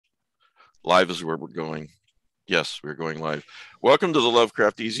Live is where we're going. Yes, we're going live. Welcome to the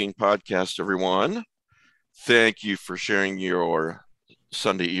Lovecraft eZine podcast, everyone. Thank you for sharing your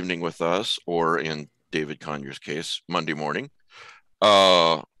Sunday evening with us, or in David Conyers' case, Monday morning.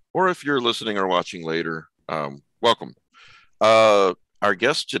 Or if you're listening or watching later, welcome. Our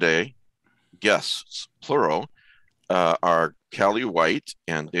guests today, guests, plural, are Callie White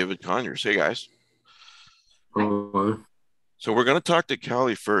and David Conyers. Hey, guys. Hello. So we're going to talk to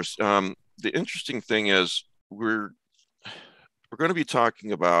Callie first. The interesting thing is we're going to be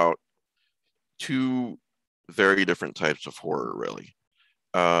talking about two very different types of horror, really.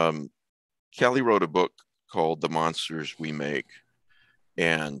 Callie wrote a book called The Monsters We Make,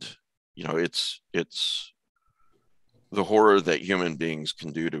 and it's the horror that human beings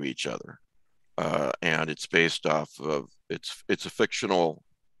can do to each other, and it's based off of it's a fictional.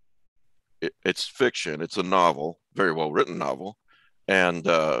 It's fiction. It's a novel, very well written novel, and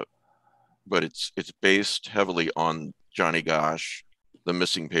but it's based heavily on Johnny Gosh, the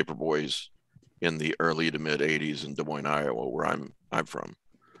Missing Paper Boys in the early to mid 80s in Des Moines, Iowa, where I'm from.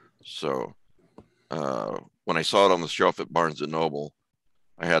 So when I saw it on the shelf at Barnes and Noble,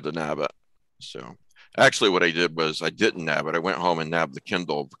 I had to nab it. So actually what I did was I didn't nab it. I went home and nabbed the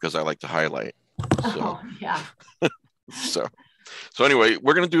Kindle because I like to highlight. So, yeah. so anyway,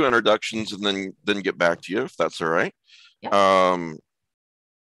 we're going to do introductions and then get back to you if that's all right. Yep.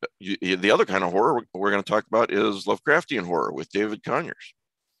 The other kind of horror we're going to talk about is Lovecraftian horror with David Conyers.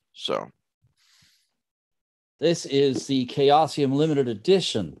 So this is the Chaosium limited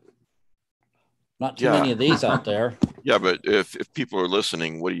edition. Not too many of these out there. Yeah, but if people are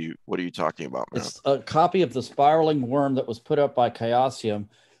listening, what are you talking about, man? It's a copy of The Spiraling Worm that was put up by Chaosium,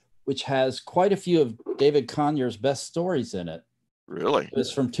 which has quite a few of David Conyers' best stories in it. Really?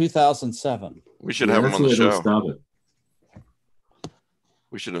 It's from 2007. We should have him on the show.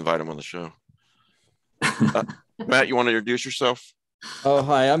 We should invite him on the show. Matt, you want to introduce yourself? Oh,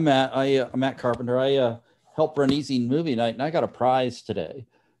 hi, I'm Matt. I'm Matt Carpenter. I help run eZine Movie Night, and I got a prize today.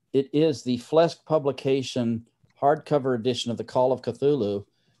 It is the Flesk publication hardcover edition of The Call of Cthulhu.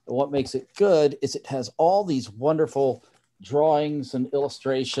 And what makes it good is it has all these wonderful drawings and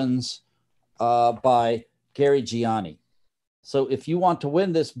illustrations by Gary Gianni. So if you want to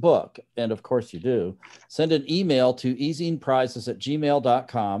win this book, and of course you do, send an email to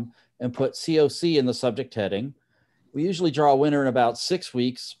ezineprizes@gmail.com and put COC in the subject heading. We usually draw a winner in about 6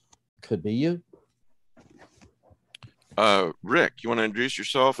 weeks. Could be you. Rick, you want to introduce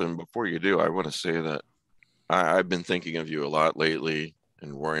yourself? And before you do, I want to say that I've been thinking of you a lot lately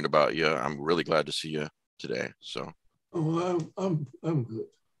and worrying about you. I'm really glad to see you today. So, I'm good.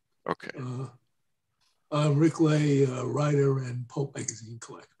 Okay. I'm Rick Lay, writer and Pulp magazine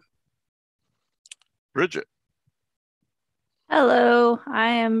collector. Bridget. Hello,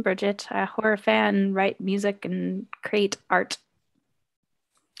 I am Bridget, a horror fan, write music and create art.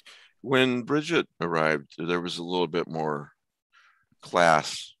 When Bridget arrived, there was a little bit more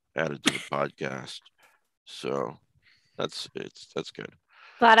class added to the podcast. So that's good.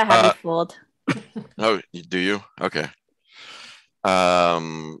 Glad I have you fooled. Oh, do you? Okay.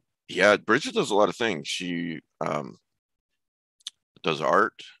 Yeah, Bridget does a lot of things. She does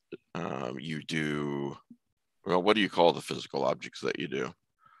art. You do, well, what do you call the physical objects that you do?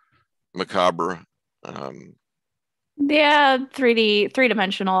 Macabre. Yeah,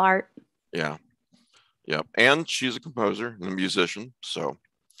 three-dimensional art. Yeah. And she's a composer and a musician. So,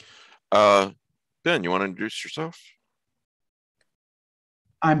 Ben, you want to introduce yourself?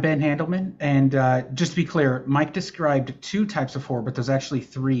 I'm Ben Handelman, and just to be clear, Mike described 2 types of horror, but there's actually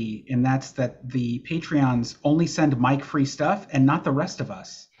 3, and that's that the Patreons only send Mike free stuff and not the rest of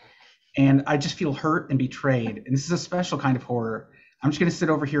us. And I just feel hurt and betrayed, and this is a special kind of horror. I'm just going to sit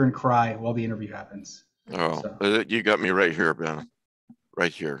over here and cry while the interview happens. Oh, you got me right here, Ben.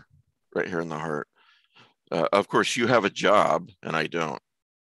 Right here in the heart. Of course, you have a job, and I don't.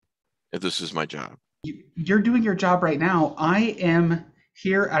 This is my job. You're doing your job right now. I am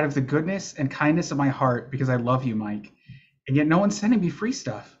here out of the goodness and kindness of my heart because I love you, Mike. And yet no one's sending me free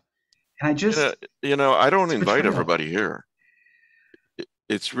stuff. And I just... I don't invite everybody here.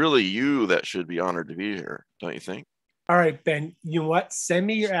 It's really you that should be honored to be here, don't you think? All right, Ben, you know what? Send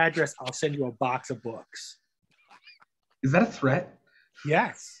me your address. I'll send you a box of books. Is that a threat?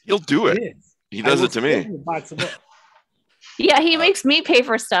 Yes. He'll do it. He does it to me. A box of books. Yeah, he makes me pay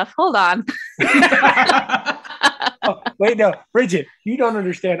for stuff. Hold on. Oh, wait, no, Bridget, you don't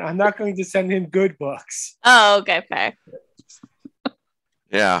understand. I'm not going to send him good books. Oh, okay, fair.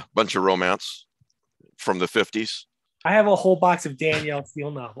 Yeah, bunch of romance from the 50s. I have a whole box of Danielle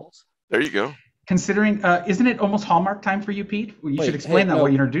Steele novels. There you go. Considering, isn't it almost Hallmark time for you, Pete? You Wait, should explain hey, that no. while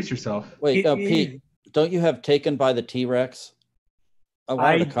you introduce yourself. Wait, Pete, don't you have Taken by the T-Rex? I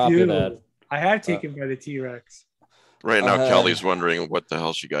wanted a copy of that. I have Taken by the T-Rex. Right now, Kelly's wondering what the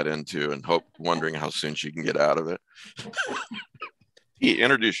hell she got into and wondering how soon she can get out of it. Pete,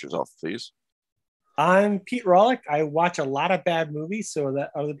 introduce yourself, please. I'm Pete Rawlick. I watch a lot of bad movies so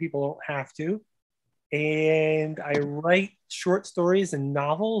that other people don't have to. And I write short stories and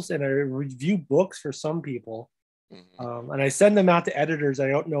novels, and I review books for some people. Mm-hmm. And I send them out to editors. I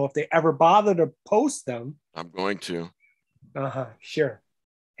don't know if they ever bother to post them. I'm going to. Sure.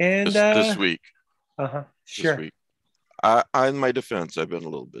 And this week. Sure. This week. In my defense, I've been a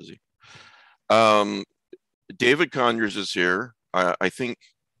little busy. David Conyers is here. I think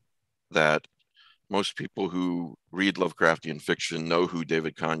that most people who read Lovecraftian fiction know who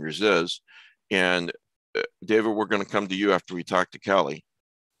David Conyers is. And David, we're going to come to you after we talk to Kelly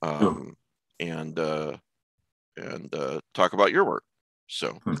and talk about your work.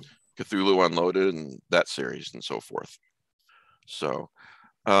 So Cthulhu Unloaded and that series and so forth. So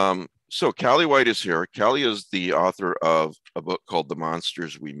Callie White is here. Callie is the author of a book called The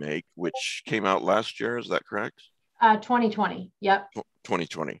Monsters We Make, which came out last year. Is that correct? 2020. Yep.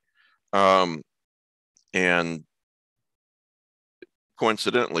 2020. And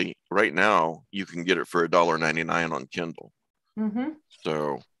coincidentally, right now you can get it for $1.99 on Kindle. Mm-hmm.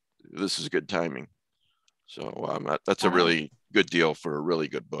 So this is good timing. So that's a really good deal for a really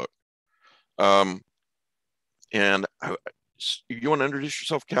good book. And you want to introduce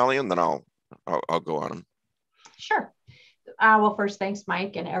yourself, Callie, and then I'll go on them. Sure. Well, first, thanks,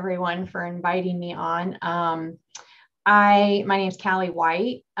 Mike, and everyone for inviting me on. My name is Callie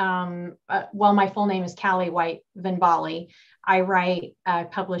White. My full name is Callie White Vinbali. I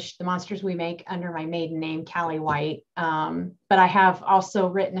published The Monsters We Make under my maiden name, Callie White. But I have also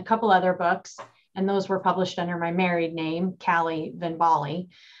written a couple other books, and those were published under my married name, Callie Vinbali.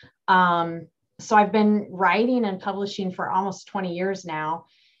 So I've been writing and publishing for almost 20 years now.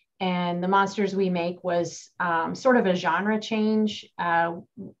 And The Monsters We Make was sort of a genre change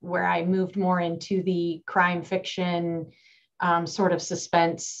where I moved more into the crime fiction, sort of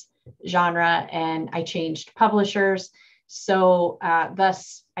suspense genre, and I changed publishers. So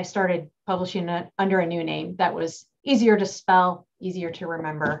thus I started publishing under a new name that was easier to spell, easier to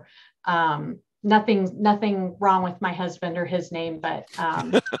remember. Nothing wrong with my husband or his name, but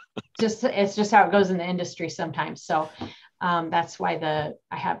it's just how it goes in the industry sometimes. So that's why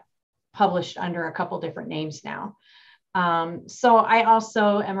I have published under a couple different names now. So I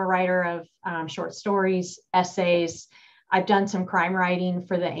also am a writer of short stories, essays. I've done some crime writing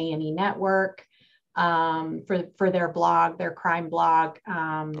for the A&E Network, for their blog, their crime blog.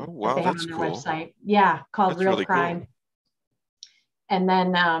 Oh, wow, that they have that's on their cool. website. Yeah, called That's Real really Crime. cool. And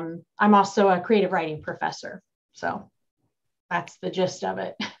then I'm also a creative writing professor. So that's the gist of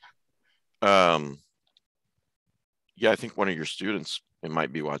it. Yeah, I think one of your students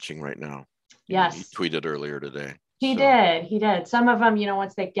might be watching right now. Yes. He tweeted earlier today. He did. Some of them,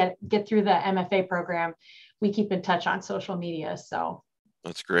 once they get through the MFA program, we keep in touch on social media. So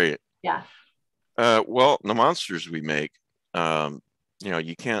that's great. Yeah. Well, The Monsters We Make,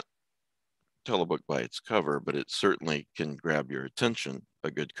 you can't tell a book by its cover, but it certainly can grab your attention. A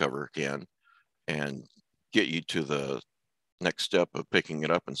good cover can, and get you to the next step of picking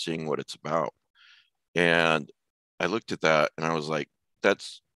it up and seeing what it's about. And I looked at that and I was like,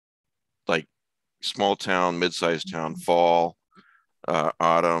 that's like small town, mid-sized town, fall,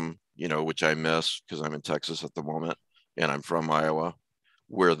 autumn, which I miss because I'm in Texas at the moment and I'm from Iowa,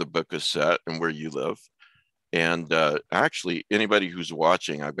 where the book is set and where you live. And actually, anybody who's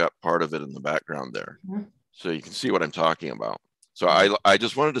watching, I've got part of it in the background there. Mm-hmm. So you can see what I'm talking about. So I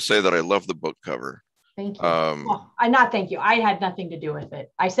just wanted to say that I love the book cover. Thank you. Not thank you. I had nothing to do with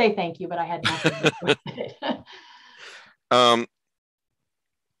it. I say thank you, but I had nothing to do with it.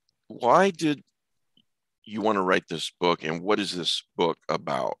 Why did you want to write this book, and what is this book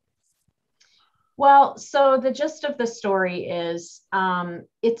about? Well, so the gist of the story is,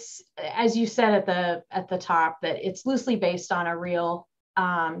 it's, as you said at the top, that it's loosely based on a real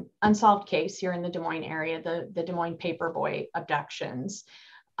unsolved case here in the Des Moines area, the Des Moines paperboy abductions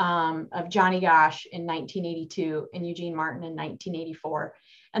of Johnny Gosch in 1982 and Eugene Martin in 1984.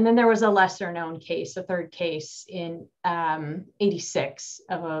 And then there was a lesser known case, a third case in 86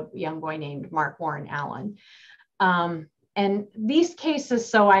 of a young boy named Mark Warren Allen. And these cases,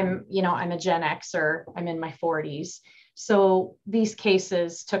 so I'm a Gen Xer, I'm in my 40s. So these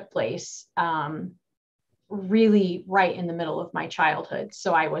cases took place really right in the middle of my childhood.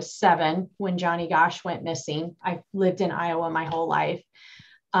 So I was 7 when Johnny Gosch went missing. I've lived in Iowa my whole life.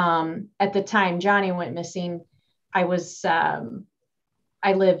 At the time Johnny went missing, I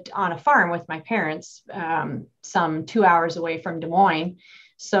lived on a farm with my parents, some 2 hours away from Des Moines.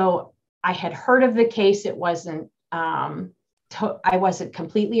 So I had heard of the case. It wasn't, I wasn't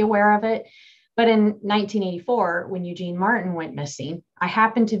completely aware of it. But in 1984, when Eugene Martin went missing, I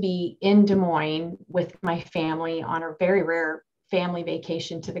happened to be in Des Moines with my family on a very rare family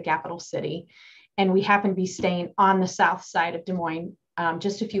vacation to the capital city. And we happened to be staying on the south side of Des Moines,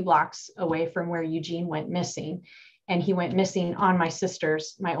 just a few blocks away from where Eugene went missing. And he went missing on my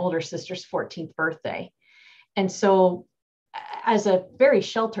older sister's 14th birthday. And so as a very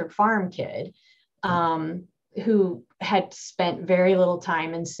sheltered farm kid, who had spent very little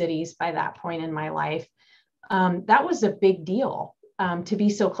time in cities by that point in my life, that was a big deal, to be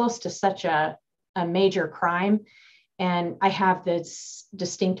so close to such a major crime. And I have this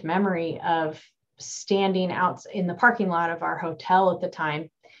distinct memory of standing out in the parking lot of our hotel at the time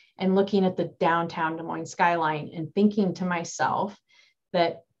and looking at the downtown Des Moines skyline and thinking to myself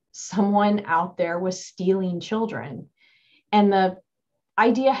that someone out there was stealing children. And the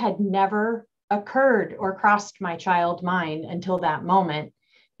idea had never occurred or crossed my child mind until that moment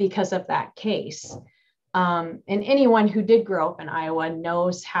because of that case. And anyone who did grow up in Iowa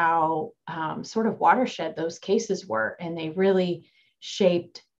knows how sort of watershed those cases were. And they really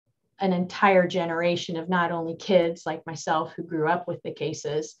shaped an entire generation of not only kids like myself who grew up with the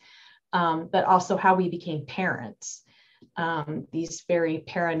cases, but also how we became parents, these very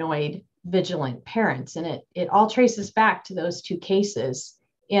paranoid, vigilant parents. And it all traces back to those two cases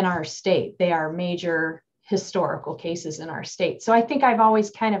in our state. They are major historical cases in our state. So I think I've always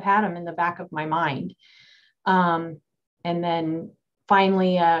kind of had them in the back of my mind. And then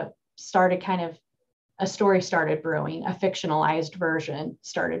finally started kind of, a story started brewing, a fictionalized version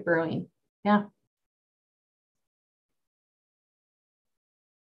started brewing. Yeah.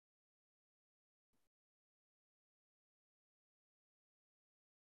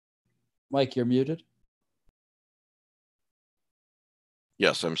 Mike, you're muted.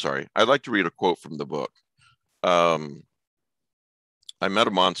 Yes, I'm sorry. I'd like to read a quote from the book. I met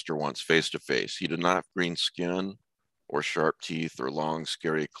a monster once face to face. He did not have green skin or sharp teeth or long,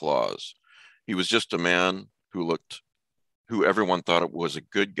 scary claws. He was just a man who everyone thought it was a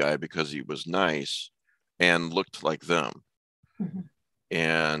good guy because he was nice and looked like them. Mm-hmm.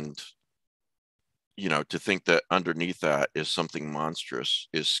 And, to think that underneath that is something monstrous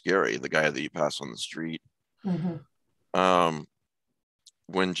is scary. The guy that you pass on the street. Mm-hmm.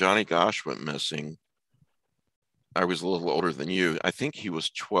 When Johnny Gosch went missing, I was a little older than you. I think he was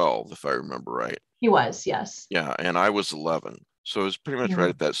 12, if I remember right. He was, yes. Yeah, and I was 11. So it was pretty much right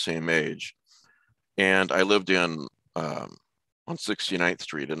at that same age. And I lived on 69th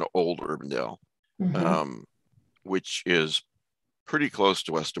Street in Old Urbandale, which is pretty close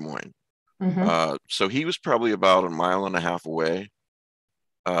to West Des Moines. Mm-hmm. So he was probably about 1.5 miles away.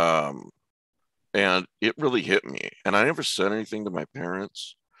 And it really hit me. And I never said anything to my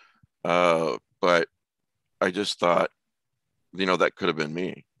parents, but I just thought, that could have been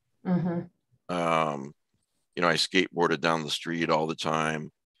me. Mm-hmm. I skateboarded down the street all the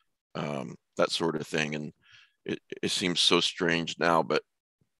time, that sort of thing. And it seems so strange now, but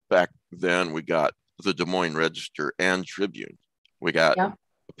back then we got the Des Moines Register and Tribune. We got a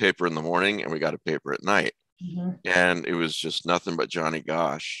paper in the morning and we got a paper at night. Mm-hmm. And it was just nothing but Johnny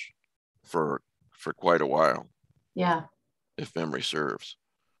Gosch for quite a while. Yeah. If memory serves.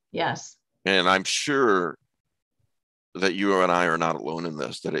 Yes. And I'm sure that you and I are not alone in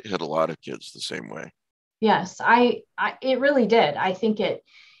this, that it hit a lot of kids the same way. Yes, it really did. I think it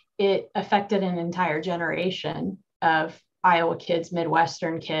affected an entire generation of Iowa kids,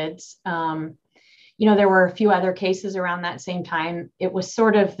 Midwestern kids. There were a few other cases around that same time. It was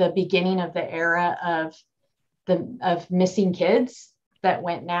sort of the beginning of the era of missing kids that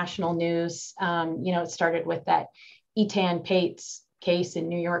went national news. It started with that Etan Pates case in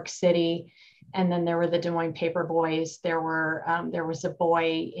New York City. And then there were the Des Moines Paper Boys. There was a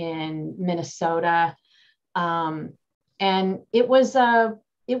boy in Minnesota. And it was a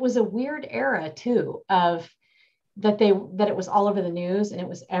weird era too, of that it was all over the news and it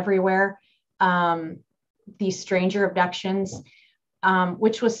was everywhere. These stranger abductions,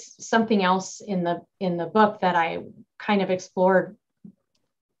 which was something else in the book that I kind of explored,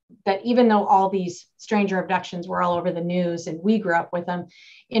 that even though all these stranger abductions were all over the news and we grew up with them,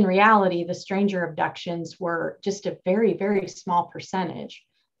 in reality, the stranger abductions were just a very, very small percentage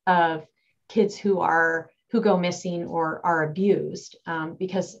of kids who go missing or are abused,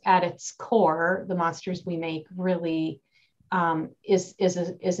 because at its core, the monsters we make really is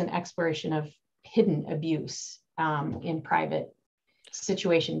an exploration of hidden abuse in private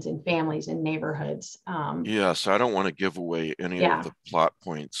situations in families and neighborhoods. Yeah, so I don't want to give away any of the plot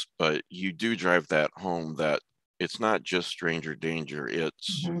points, but you do drive that home that it's not just stranger danger.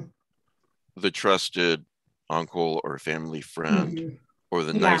 It's the trusted uncle or family friend or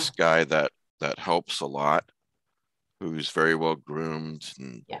the nice guy that helps a lot, who's very well groomed,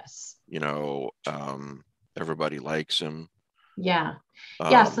 and you know, everybody likes him.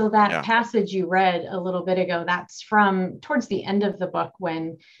 So that passage you read a little bit ago, that's from towards the end of the book,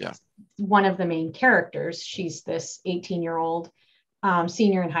 when one of the main characters, she's this 18-year-old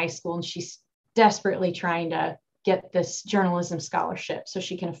senior in high school, and she's desperately trying to get this journalism scholarship so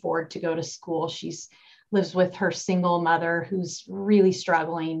she can afford to go to school. She's lives with her single mother who's really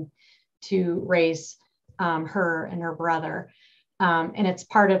struggling to raise her and her brother. And it's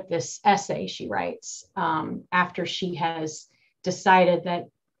part of this essay she writes after she has decided that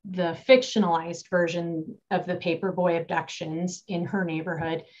the fictionalized version of the paperboy abductions in her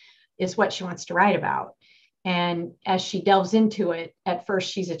neighborhood is what she wants to write about. And as she delves into it, at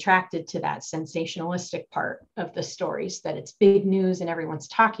first she's attracted to that sensationalistic part of the stories, that it's big news and everyone's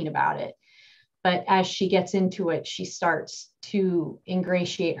talking about it. But as she gets into it, she starts to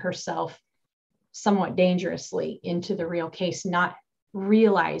ingratiate herself somewhat dangerously into the real case, not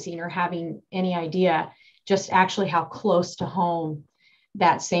realizing or having any idea just actually how close to home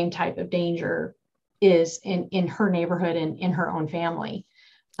that same type of danger is in her neighborhood and in her own family.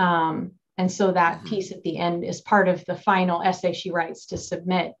 And so that piece at the end is part of the final essay she writes to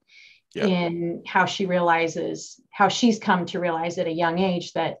submit, in how she realizes, how she's come to realize at a young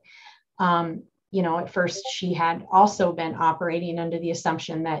age that, you know, at first she had also been operating under the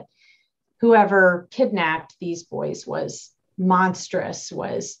assumption that whoever kidnapped these boys was monstrous,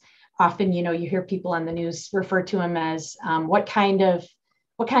 was often, you know, you hear people on the news refer to him as what kind of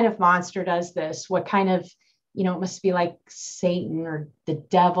monster does this? What kind of, you know, it must be like Satan or the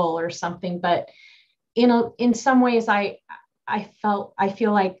devil or something. But in some ways, I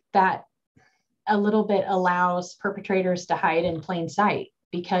feel like that a little bit allows perpetrators to hide in plain sight,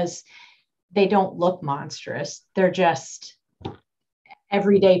 because they don't look monstrous. They're just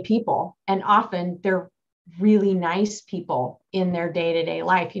everyday people. And often they're really nice people in their day-to-day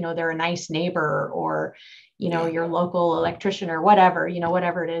life. You know, they're a nice neighbor, or, you know, your local electrician or whatever, you know,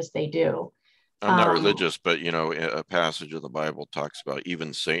 whatever it is they do. I'm not religious, but, you know, a passage of the Bible talks about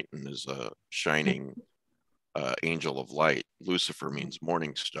even Satan is a shining angel of light. Lucifer means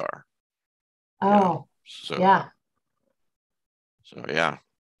morning star. Oh, so yeah.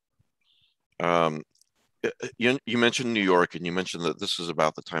 You mentioned New York, and you mentioned that this is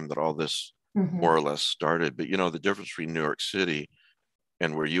about the time that all this more or less started. But, you know, the difference between New York City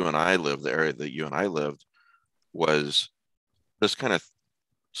and where you and I live, the area that you and I lived, was this kind of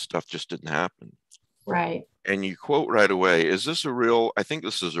stuff just didn't happen. Right. And you quote right away, is this a real, I think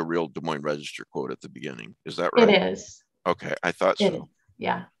this is a real Des Moines Register quote at the beginning. Is that right? It is. Okay, I thought so.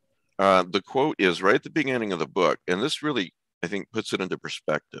 Yeah. The quote is right at the beginning of the book, and this really, I think, puts it into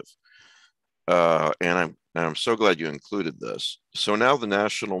perspective. And I'm so glad you included this. So now the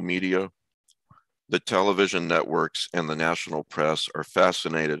national media, the television networks, and the national press are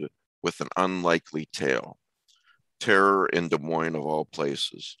fascinated with an unlikely tale. Terror in Des Moines, of all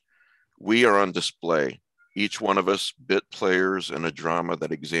places. We are on display, each one of us bit players in a drama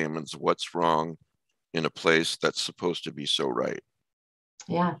that examines what's wrong in a place that's supposed to be so right.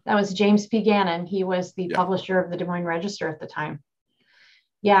 Yeah, that was James P. Gannon. He was the publisher of the Des Moines Register at the time.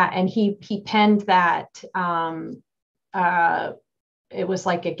 Yeah, and he penned that. It was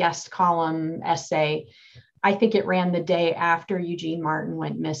like a guest column essay. I think it ran the day after Eugene Martin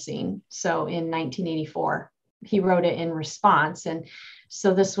went missing. So in 1984, he wrote it in response. And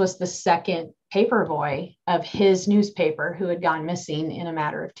so this was the second paperboy of his newspaper who had gone missing in a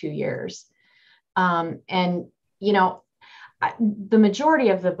matter of 2 years. And, you know, the majority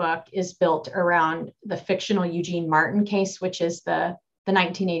of the book is built around the fictional Eugene Martin case, which is the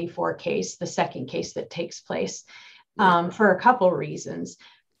 1984 case, the second case that takes place, for a couple reasons.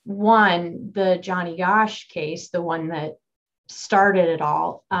 One, the Johnny Gosch case, the one that started it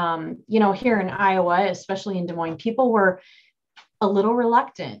all, you know, here in Iowa, especially in Des Moines, people were a little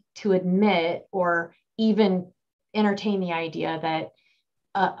reluctant to admit or even entertain the idea that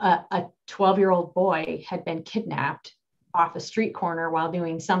a 12-year-old boy had been kidnapped off a street corner while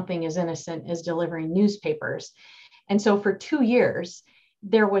doing something as innocent as delivering newspapers. And so for 2 years,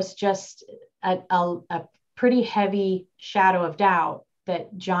 there was just a pretty heavy shadow of doubt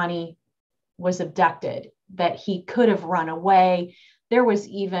that Johnny was abducted, that he could have run away. There was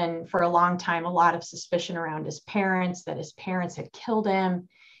even, for a long time, a lot of suspicion around his parents, that his parents had killed him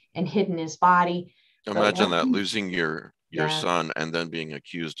and hidden his body. Imagine that, losing your your Yes. son and then being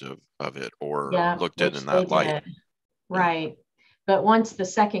accused of it or Yeah, looked at which in they that light. did. Right. But once the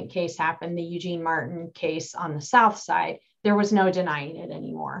second case happened, the Eugene Martin case on the South Side, there was no denying it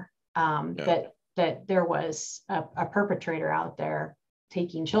anymore. That there was a perpetrator out there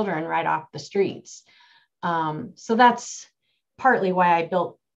taking children right off the streets. So that's partly why I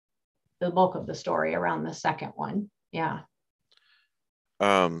built the bulk of the story around the second one. Yeah.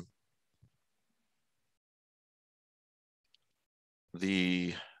 I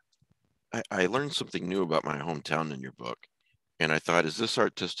learned something new about my hometown in your book, and I thought, is this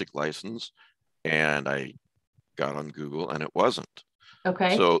artistic license? And I got on Google, and it wasn't.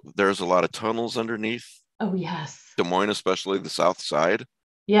 Okay. So there's a lot of tunnels underneath Oh, yes. Des Moines, especially the South Side.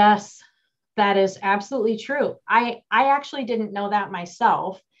 Yes, that is absolutely true. I actually didn't know that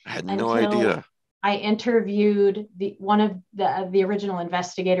myself. I had no idea. I interviewed one of the original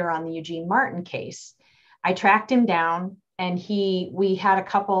investigator on the Eugene Martin case. I tracked him down, and we had a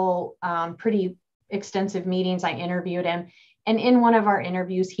couple pretty extensive meetings. I interviewed him, and in one of our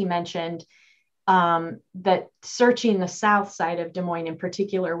interviews, he mentioned that searching the South Side of Des Moines in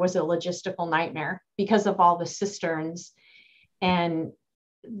particular was a logistical nightmare because of all the cisterns, and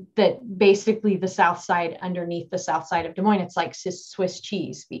that basically the South Side, underneath the South Side of Des Moines, it's like Swiss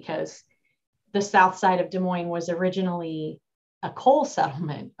cheese, because the South Side of Des Moines was originally a coal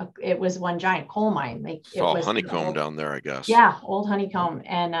settlement. It was one giant coal mine. It's all honeycomb down there, I guess. Yeah, old honeycomb.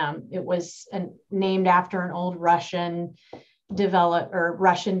 And it was named after an old Russian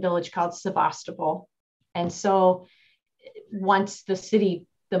village called Sevastopol. And so once the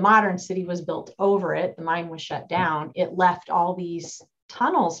modern city was built over it, the mine was shut down, it left all these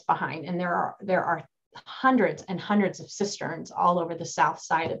tunnels behind. And there are hundreds and hundreds of cisterns all over the South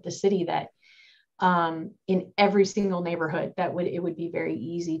Side of the city that in every single neighborhood it would be very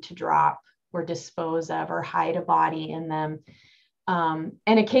easy to drop or dispose of or hide a body in them. And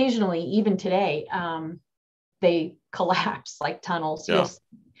occasionally, even today, they collapse like tunnels. Yeah. You'll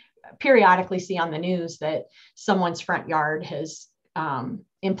periodically see on the news that someone's front yard has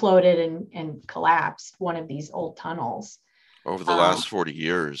imploded and collapsed one of these old tunnels. Over the last 40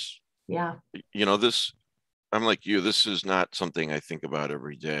 years. Yeah. I'm like you, this is not something I think about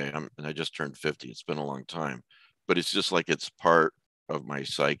every day. And I just turned 50. It's been a long time, but it's just like it's part of my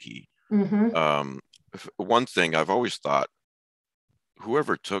psyche. Mm-hmm. One thing I've always thought,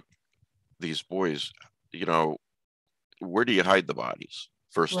 whoever took these boys, where do you hide the bodies,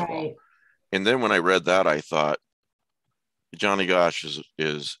 first of all? And then when I read that, I thought, Johnny Gosh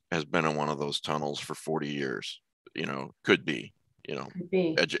has been in one of those tunnels for 40 years. Could be,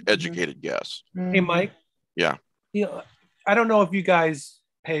 educated guess. Mm-hmm. Hey, Mike. Yeah. I don't know if you guys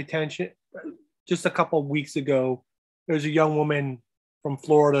pay attention. Just a couple of weeks ago, there's a young woman from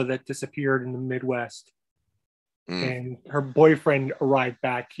Florida that disappeared in the Midwest. And her boyfriend arrived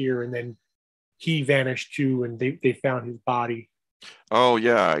back here, and then he vanished too, and they found his body. Oh,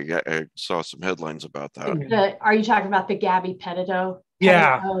 yeah. I saw some headlines about that. Are you talking about the Gabby Petito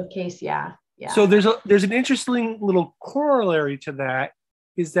case? Yeah. Yeah. So there's an interesting little corollary to that,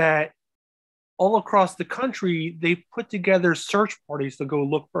 is that all across the country, they put together search parties to go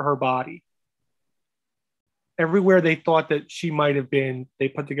look for her body. Everywhere they thought that she might have been, they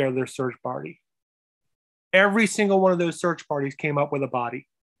put together their search party. Every single one of those search parties came up with a body.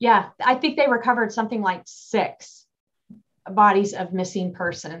 Yeah, I think they recovered something like 6 bodies of missing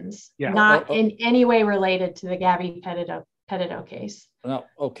persons, not in any way related to the Gabby Petito case. No,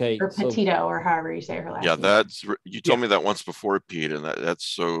 okay. Or Petito, or however you say her last name. You told me that once before, Pete, and that's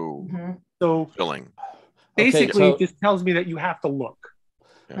so filling. Basically, it just tells me that you have to look.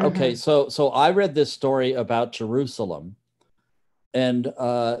 Yeah. Okay, so I read this story about Jerusalem, and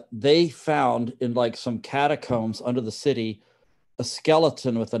they found in like some catacombs under the city a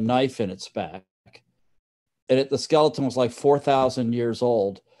skeleton with a knife in its back. And the skeleton was like 4,000 years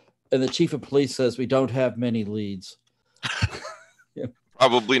old. And the chief of police says, we don't have many leads.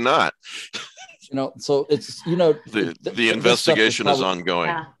 Probably not. So it's, the investigation is ongoing.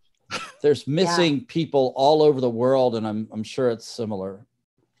 Yeah. There's missing people all over the world, and I'm sure it's similar.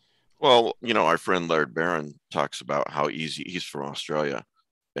 Well, our friend Laird Barron talks about how easy, he's from Australia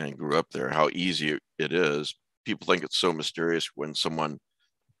and grew up there, how easy it is. People think it's so mysterious when someone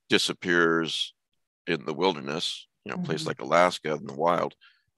disappears in the wilderness, a place like Alaska in the wild.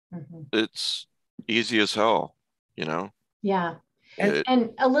 It's easy as hell, Yeah.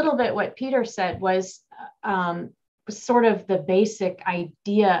 And a little bit what Peter said was sort of the basic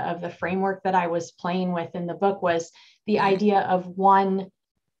idea of the framework that I was playing with in the book, was the idea of one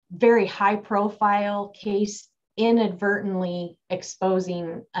very high profile case inadvertently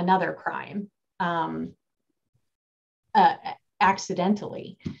exposing another crime.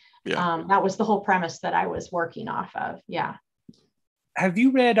 accidentally. Yeah. That was the whole premise that I was working off of. Yeah. Have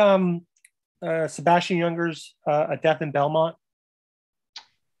you read Sebastian Junger's A Death in Belmont?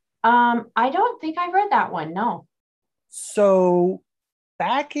 I don't think I read that one. No. So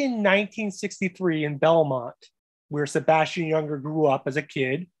back in 1963 in Belmont, where Sebastian Junger grew up as a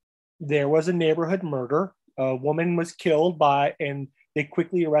kid, there was a neighborhood murder. A woman was killed and they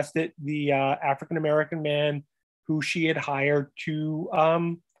quickly arrested the African-American man who she had hired to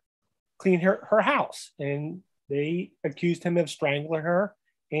clean her house. And they accused him of strangling her,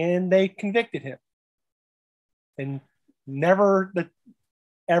 and they convicted him. And never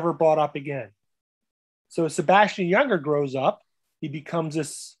ever brought up again. So Sebastian Junger grows up. He becomes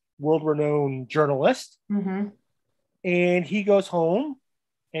this world-renowned journalist. Mm-hmm. And he goes home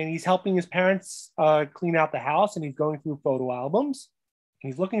and he's helping his parents clean out the house, and he's going through photo albums.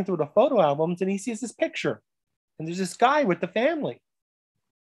 And he's looking through the photo albums and he sees this picture. And there's this guy with the family.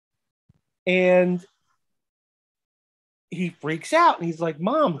 And he freaks out and he's like,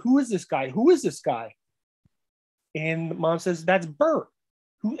 "Mom, who is this guy? Who is this guy?" And Mom says, "That's Bert."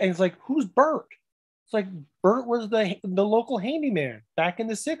 And it's like, "Who's Bert?" It's like, Bert was the local handyman back in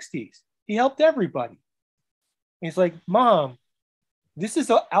the 60s. He helped everybody. And he's like, "Mom, this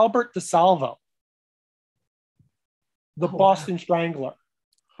is Albert DeSalvo, the Boston Strangler."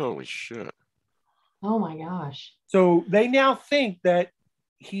 Holy shit. Oh my gosh. So they now think that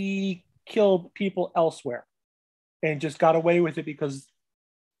he killed people elsewhere and just got away with it because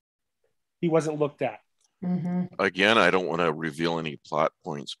he wasn't looked at. Mm-hmm. Again, I don't want to reveal any plot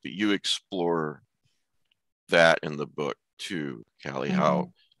points, but you explore that in the book too, Callie, Mm-hmm.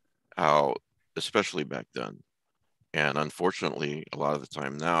 how especially back then, and unfortunately a lot of the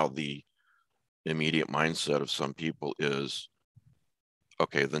time now, the immediate mindset of some people is,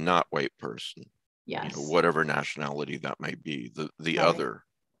 okay, the not white person, Yes. whatever nationality that might be, the Right. other,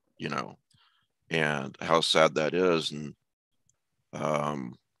 and how sad that is. And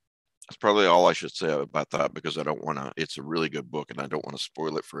that's probably all I should say about that, because I don't want to, it's a really good book and I don't want to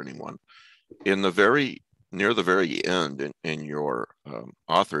spoil it for anyone. Near the very end in your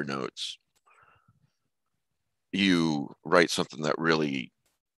author notes, you write something that really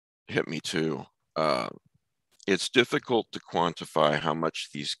hit me too. It's difficult to quantify how much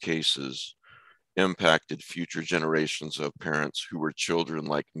these cases impacted future generations of parents who were children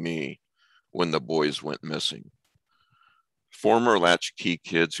like me when the boys went missing. Former latchkey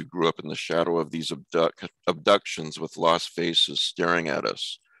kids who grew up in the shadow of these abductions with lost faces staring at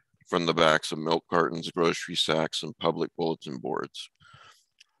us from the backs of milk cartons, grocery sacks, and public bulletin boards.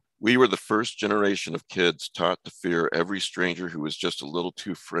 We were the first generation of kids taught to fear every stranger who was just a little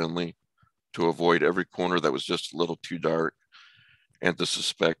too friendly, to avoid every corner that was just a little too dark, and to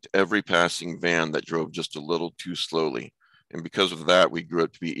suspect every passing van that drove just a little too slowly. And because of that, we grew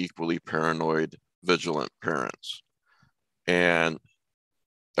up to be equally paranoid, vigilant parents. And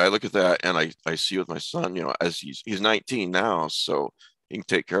I look at that and I see with my son, as he's 19 now, so he can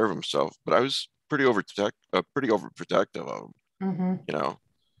take care of himself. But I was pretty overprotective of him,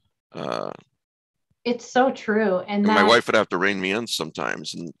 Mm-hmm. It's so true. And my wife would have to rein me in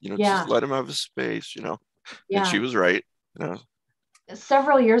sometimes, and Yeah. just let him have his space, Yeah. And she was right.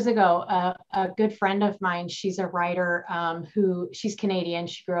 Several years ago, a good friend of mine, she's a writer she's Canadian.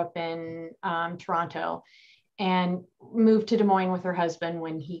 She grew up in Toronto and moved to Des Moines with her husband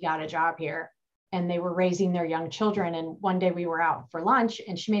when he got a job here. And they were raising their young children. And one day we were out for lunch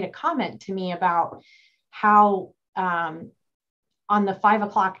and she made a comment to me about how on the 5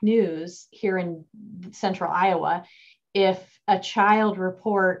 o'clock news here in central Iowa, if a child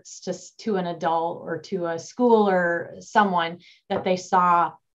reports to an adult or to a school or someone that they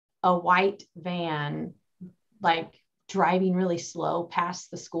saw a white van like driving really slow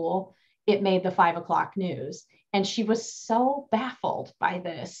past the school, it made the 5 o'clock news. And she was so baffled by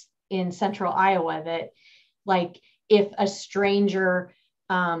this in central Iowa that, like, if a stranger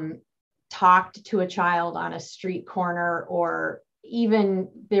talked to a child on a street corner, or even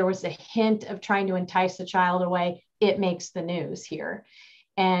there was a hint of trying to entice the child away, it makes the news here.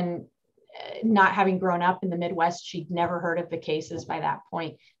 And not having grown up in the Midwest, she'd never heard of the cases by that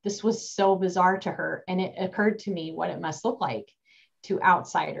point. This was so bizarre to her. And it occurred to me what it must look like to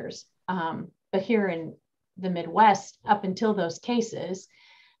outsiders. But here in the Midwest, up until those cases,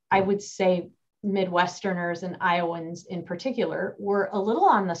 I would say Midwesterners and Iowans in particular were a little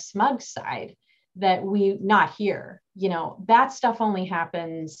on the smug side, that not here, that stuff only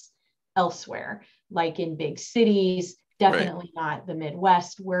happens elsewhere, like in big cities, definitely right. Not the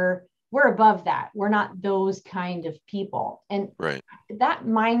Midwest. We're above that. We're not those kind of people. And right. That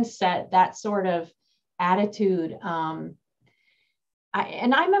mindset, that sort of attitude. I'm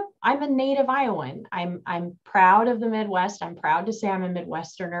a native Iowan. I'm proud of the Midwest. I'm proud to say I'm a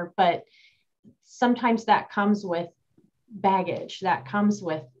Midwesterner, but sometimes that comes with baggage, that comes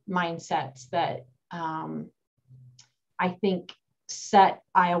with mindsets that I think set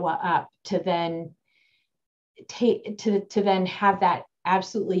Iowa up to then then have that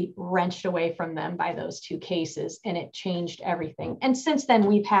absolutely wrenched away from them by those two cases, and it changed everything. And since then,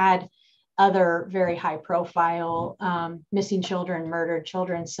 we've had other very high profile missing children, murdered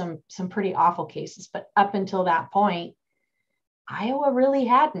children, some pretty awful cases, but up until that point, Iowa really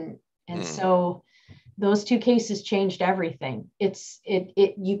hadn't. And so those two cases changed everything.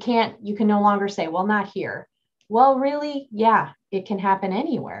 You can no longer say, well, not here. Well, really, yeah, it can happen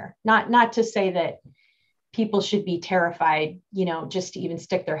anywhere. Not to say that people should be terrified, just to even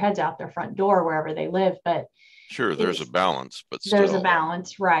stick their heads out their front door wherever they live. But sure, there's a balance, but still. There's a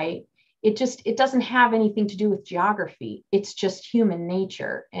balance, right? It doesn't have anything to do with geography. It's just human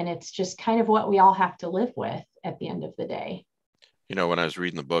nature. And it's just kind of what we all have to live with at the end of the day. When I was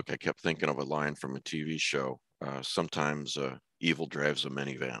reading the book, I kept thinking of a line from a TV show. Sometimes evil drives a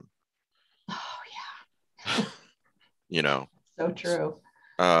minivan. Oh, yeah. So true.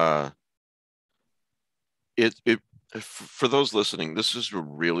 For those listening, this is a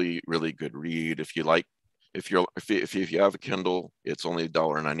really, really good read. If you have a Kindle, it's only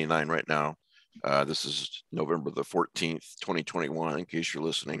 $1.99 right now. This is November the 14th, 2021, in case you're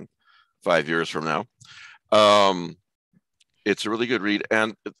listening 5 years from now. It's a really good read.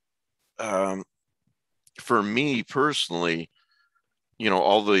 And for me personally,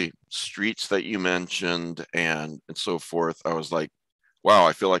 all the streets that you mentioned and so forth, I was like, wow,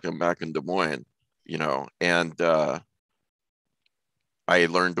 I feel like I'm back in Des Moines, and I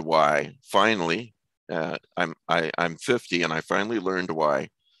learned why finally. I'm 50, and I finally learned why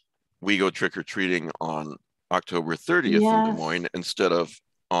we go trick-or-treating on October 30th in Des Moines instead of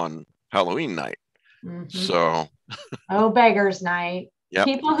on Halloween night. So Beggars night. Yep,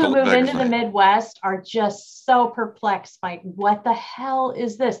 people who move into the Midwest are just so perplexed by what the hell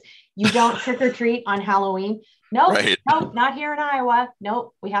is this? You don't trick-or-treat on Halloween? Nope, right. Nope, not here in Iowa.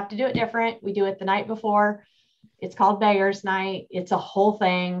 Nope, we have to do it different. We do it the night before. It's called Beggars night. It's a whole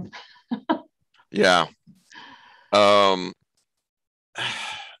thing. Yeah. And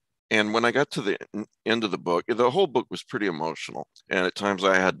when I got to the end of the book, the whole book was pretty emotional, and at times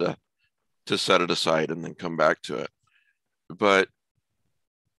I had to set it aside and then come back to it. But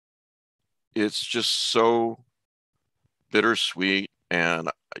it's just so bittersweet, and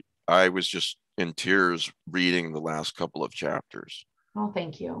I was just in tears reading the last couple of chapters. Oh,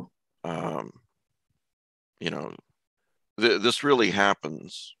 thank you. This really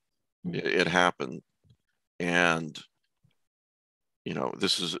happens. It happened, and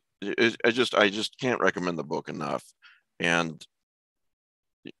this is I just can't recommend the book enough. And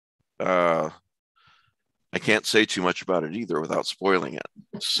I can't say too much about it either without spoiling it.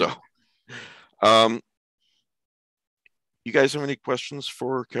 So you guys have any questions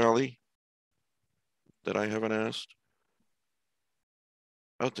for Callie that I haven't asked?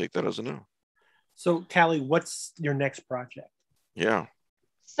 I'll take that as a no. So Callie, what's your next project? Yeah.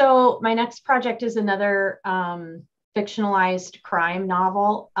 So my next project is another fictionalized crime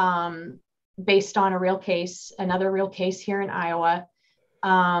novel based on another real case here in Iowa.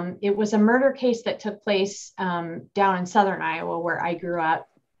 It was a murder case that took place down in southern Iowa, where I grew up,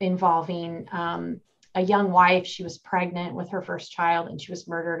 involving a young wife. She was pregnant with her first child, and she was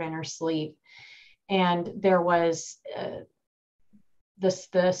murdered in her sleep. And there was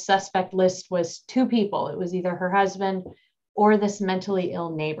the suspect list was two people. It was either her husband or this mentally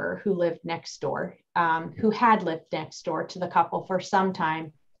ill neighbor who lived next door, who had lived next door to the couple for some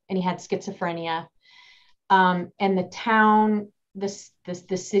time, and he had schizophrenia. And the town, the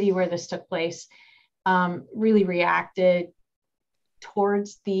city where this took place, really reacted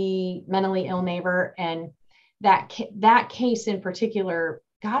towards the mentally ill neighbor. And that case in particular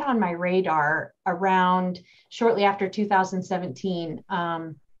got on my radar around shortly after 2017,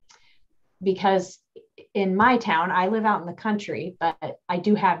 because in my town, I live out in the country, but I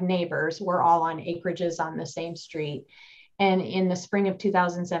do have neighbors. We're all on acreages on the same street. And in the spring of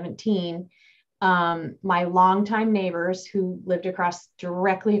 2017, my longtime neighbors who lived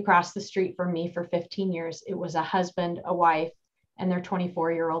directly across the street from me for 15 years, it was a husband, a wife, and their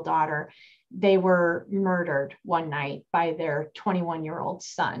 24-year-old daughter. They were murdered one night by their 21-year-old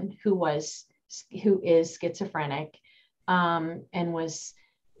son, who is schizophrenic, and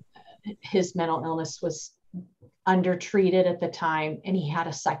his mental illness was undertreated at the time, and he had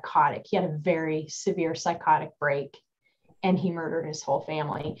a very severe psychotic break. and he murdered his whole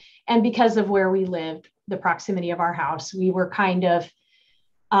family. And because of where we lived, the proximity of our house, we were kind of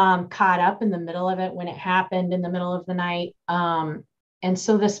caught up in the middle of it when it happened in the middle of the night. And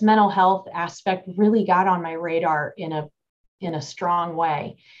so this mental health aspect really got on my radar in a strong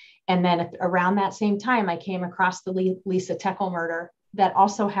way. And then around that same time, I came across the Lisa TeKULHU murder that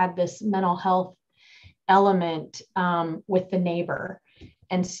also had this mental health element with the neighbor.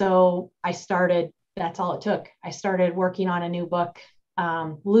 And so that's all it took. I started working on a new book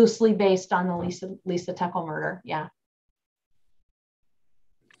loosely based on the Lisa TeKULHU murder. Yeah.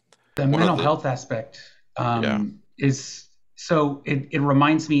 The mental health aspect is, so it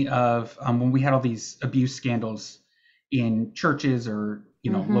reminds me of when we had all these abuse scandals in churches or,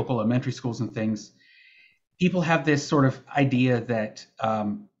 local elementary schools and things. People have this sort of idea that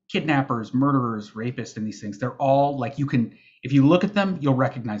kidnappers, murderers, rapists, and these things, they're all like, if you look at them, you'll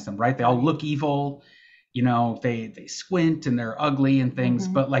recognize them, right? They all look evil, they squint and they're ugly and things.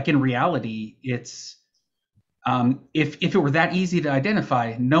 But like in reality, it's, if it were that easy to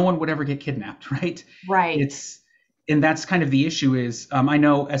identify, no one would ever get kidnapped, right? Right. And that's kind of the issue is, I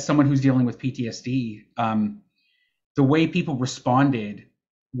know as someone who's dealing with PTSD, the way people responded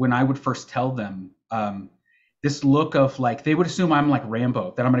when I would first tell them, this look of like, they would assume I'm like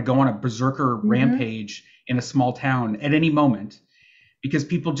Rambo, that I'm going to go on a berserker rampage in a small town at any moment, because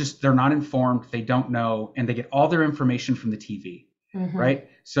people they're not informed, they don't know, and they get all their information from the TV, right?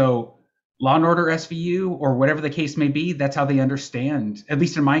 So Law and Order SVU or whatever the case may be, that's how they understand, at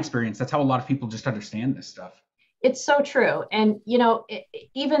least in my experience, that's how a lot of people just understand this stuff. It's so true. And,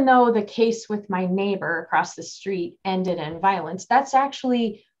 even though the case with my neighbor across the street ended in violence, that's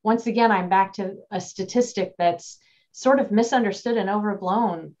actually, once again, I'm back to a statistic that's sort of misunderstood and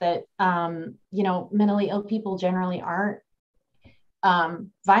overblown, that, mentally ill people generally aren't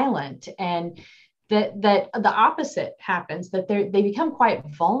violent, and that the opposite happens, that they become quite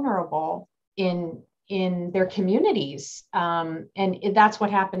vulnerable in their communities. And that's what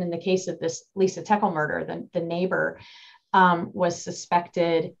happened in the case of this Lisa TeKULHU murder. The neighbor was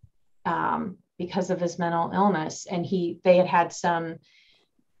suspected because of his mental illness, and they had some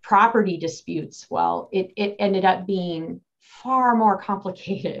property disputes. Well, it ended up being far more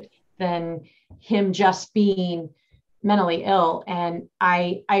complicated than him just being mentally ill. And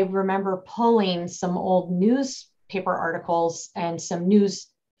I remember pulling some old newspaper articles and some news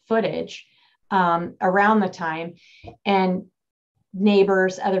footage around the time, and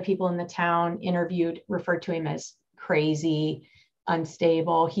neighbors, other people in the town referred to him as crazy,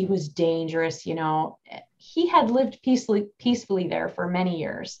 unstable. He was dangerous. He had lived peacefully there for many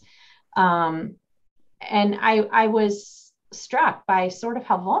years. And I was struck by sort of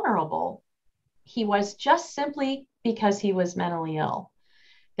how vulnerable he was, just simply because he was mentally ill,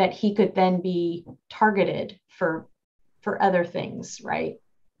 that he could then be targeted for other things, right?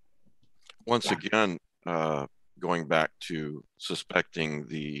 Once again, going back to suspecting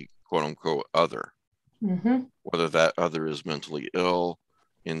the quote unquote other, whether that other is mentally ill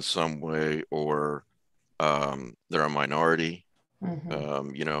in some way or they're a minority,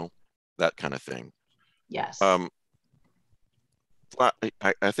 that kind of thing. Yes. I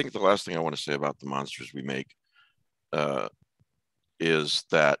think the last thing I want to say about the monsters we make is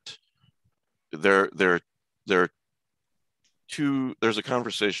that there's a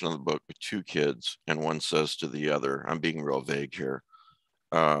conversation in the book with two kids, and one says to the other, I'm being real vague here,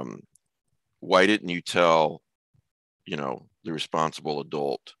 why didn't you tell the responsible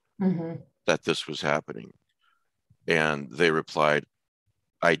adult that this was happening? And they replied,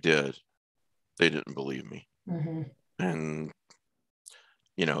 I did. They didn't believe me. And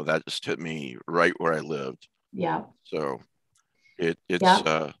that just hit me right where I lived. Yeah. So it's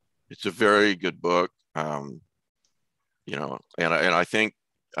a very good book. And I think,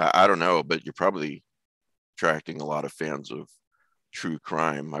 I don't know, but you're probably attracting a lot of fans of true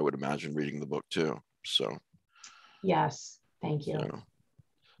crime, I would imagine, reading the book too. So yes, thank you.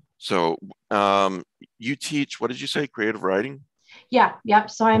 So you teach, what did you say, creative writing? Yeah.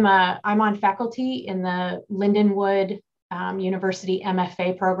 So I'm on faculty in the Lindenwood University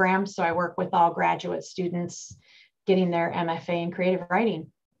MFA program. So I work with all graduate students getting their MFA in creative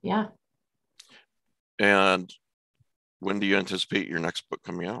writing. Yeah. And when do you anticipate your next book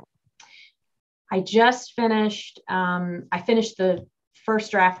coming out? I just finished, I finished the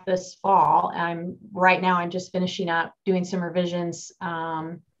first draft this fall. Right now I'm just finishing up doing some revisions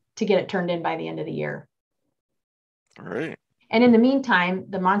to get it turned in by the end of the year. All right. And in the meantime,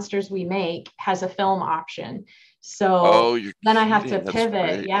 The Monsters We Make has a film option. So then I have to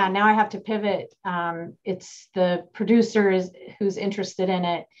pivot. Yeah, now I have to pivot. It's the producer who's interested in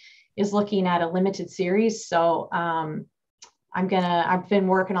it is looking at a limited series. So I've been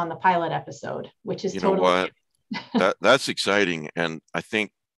working on the pilot episode, which is totally what? That's exciting. And I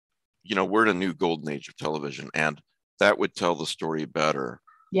think, we're in a new golden age of television, and that would tell the story better.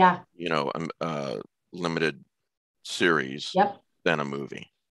 Yeah. Limited series than a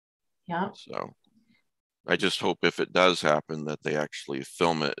movie. Yeah. So I just hope if it does happen that they actually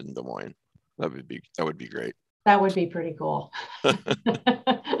film it in Des Moines. That would be great. That would be pretty cool.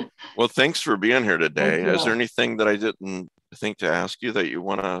 Well, thanks for being here today. Is there anything that I didn't think to ask you that you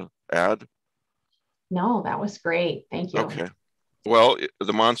want to add? No, that was great. Thank you. Okay. Well,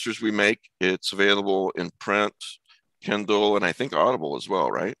 the Monsters We Make, it's available in print, Kindle, and I think Audible as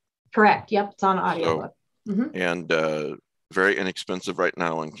well, right? Correct. Yep. It's on audiobook. And very inexpensive right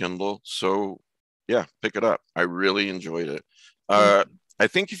now on Kindle. So yeah, pick it up. I really enjoyed it. I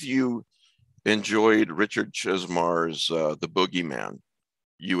think if you enjoyed Richard Chizmar's The Boogeyman,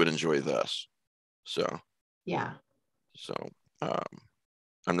 you would enjoy this. So yeah. So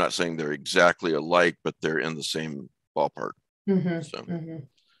I'm not saying they're exactly alike, but they're in the same ballpark.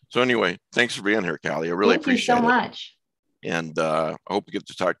 So anyway, thanks for being here, Callie. I really appreciate it. Thank you so much. And I hope we get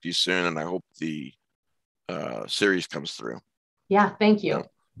to talk to you soon, and I hope the series comes through. Yeah, thank you.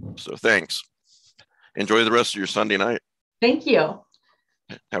 So thanks. Enjoy the rest of your Sunday night. Thank you.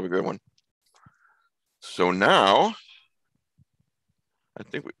 Have a good one. So now, I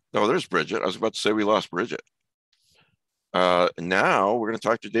think there's Bridget. I was about to say we lost Bridget. Now we're going to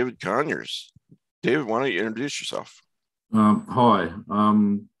talk to David Conyers. David, why don't you introduce yourself? Hi.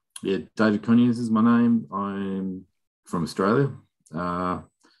 David Conyers is my name. I'm from Australia.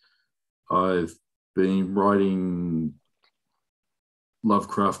 I've been writing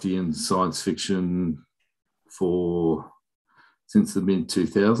Lovecraftian science fiction since the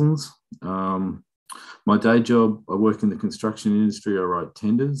mid-2000s. My day job, I work in the construction industry. I write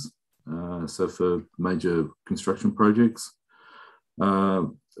tenders, so for major construction projects.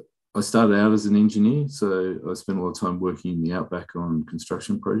 I started out as an engineer, so I spent a lot of time working in the outback on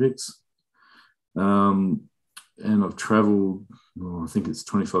construction projects. And I've traveled, I think it's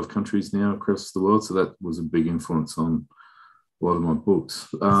 25 countries now across the world, so that was a big influence on a lot of my books.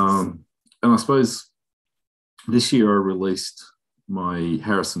 And I suppose this year I released my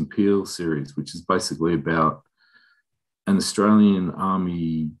Harrison Peel series, which is basically about an Australian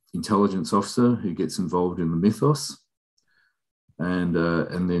Army intelligence officer who gets involved in the mythos, and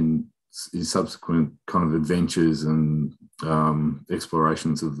then his subsequent kind of adventures and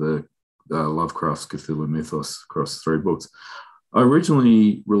explorations of the Lovecraft's Cthulhu mythos across 3 books. I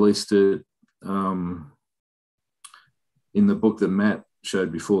originally released it in the book that Matt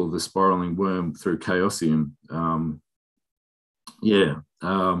showed before, The Spiraling Worm Through Chaosium. And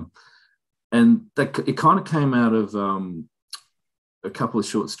it kind of came out of a couple of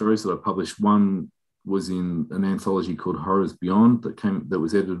short stories that I published. One was in an anthology called Horrors Beyond that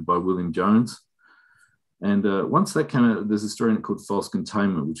was edited by William Jones. And once that came out, there's a story in it called False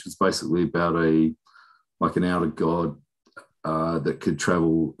Containment, which was basically about an outer god that could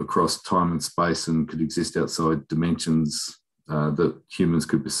travel across time and space and could exist outside dimensions that humans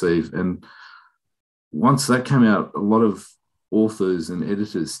could perceive. And once that came out, a lot of authors and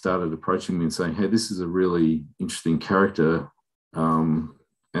editors started approaching me and saying, hey, this is a really interesting character and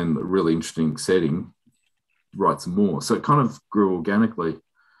a really interesting setting, write some more. So it kind of grew organically.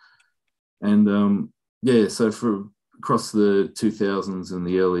 And so for across the 2000s and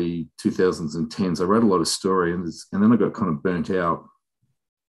the early 2010s, I wrote a lot of story, and then I got kind of burnt out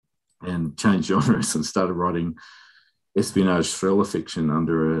and changed genres and started writing espionage thriller fiction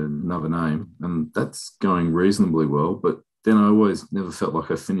under another name. And that's going reasonably well, but then I always never felt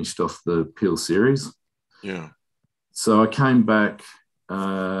like I finished off the Peel series. Yeah. So I came back,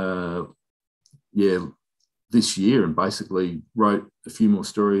 this year and basically wrote a few more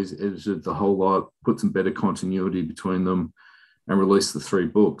stories, edited the whole lot, put some better continuity between them, and released the 3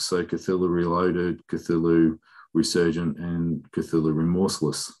 books. So Cthulhu Reloaded, Cthulhu Resurgent, and Cthulhu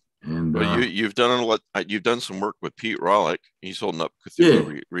Remorseless. And you've done a lot. You've done some work with Pete Rollick. He's holding up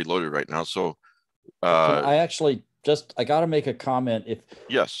Cthulhu Reloaded right now. So I got to make a comment.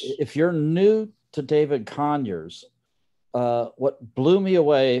 If you're new to David Conyers, what blew me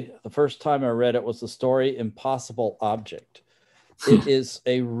away the first time I read it was the story Impossible Object. It is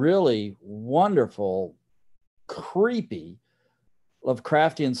a really wonderful, creepy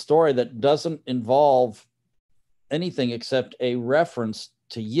Lovecraftian story that doesn't involve anything except a reference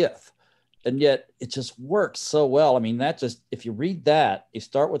to Yith. And yet it just works so well. I mean, if you read that, you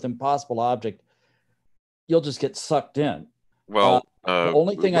start with Impossible Object, you'll just get sucked in. Well, the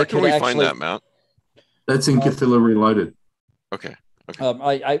only thing where can we find that, Matt? That's in Cthulhu Reloaded. Okay.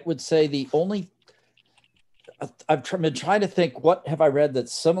 I would say been trying to think, what have I read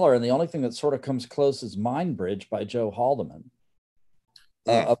that's similar? And the only thing that sort of comes close is Mind Bridge by Joe Haldeman.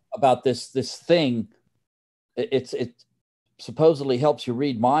 About this thing. It supposedly helps you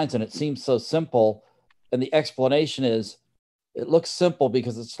read minds, and it seems so simple. And the explanation is, it looks simple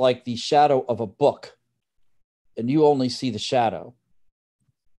because it's like the shadow of a book, and you only see the shadow.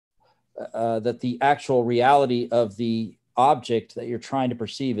 That the actual reality of the object that you're trying to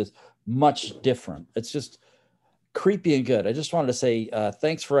perceive is much different. It's just creepy and good. I just wanted to say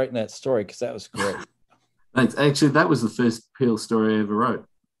thanks for writing that story, because that was great. Thanks. Actually, that was the first Peel story I ever wrote.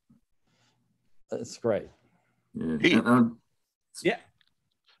 That's great. Yeah. Pete. Yeah.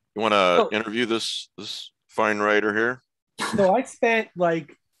 You want to interview this fine writer here? So I spent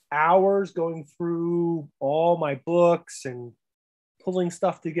like hours going through all my books and pulling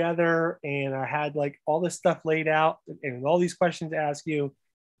stuff together, and I had like all this stuff laid out and all these questions to ask you.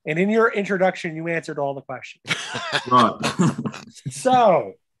 And in your introduction, you answered all the questions. Right.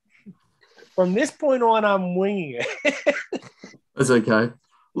 So from this point on, I'm winging it. That's okay.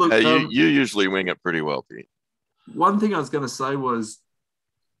 Look, you usually wing it pretty well, Pete. One thing I was going to say was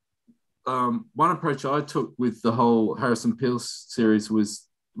one approach I took with the whole Harrison Peel series was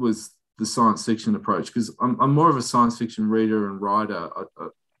the science fiction approach, because I'm more of a science fiction reader and writer.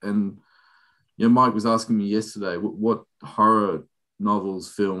 And Mike was asking me yesterday what horror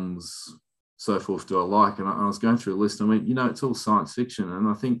novels, films, so forth do I like, and I was going through a list. I mean, it's all science fiction, and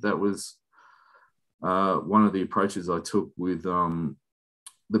I think that was one of the approaches I took with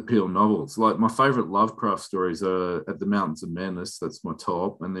the Peel novels. Like, my favorite Lovecraft stories are At the Mountains of Madness, that's my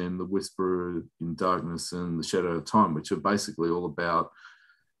top, and then The Whisperer in Darkness and The Shadow of Time, which are basically all about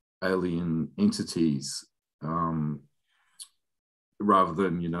alien entities, rather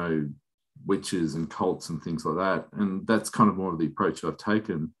than witches and cults and things like that. And that's kind of more of the approach I've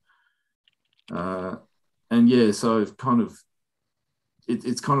taken. So I've kind of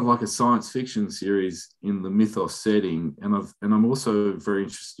it's kind of like a science fiction series in the mythos setting, and I'm also very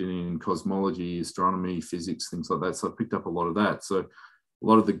interested in cosmology, astronomy, physics, things like that. So I picked up a lot of that. So a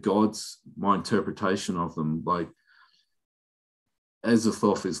lot of the gods, my interpretation of them, like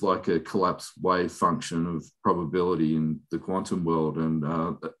Azathoth is like a collapsed wave function of probability in the quantum world, and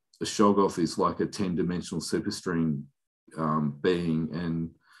a Shoggoth is like a 10-dimensional superstring being, and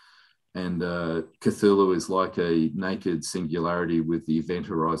Cthulhu is like a naked singularity with the event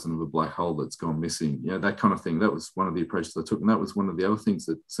horizon of a black hole that's gone missing. That kind of thing. That was one of the approaches I took, and that was one of the other things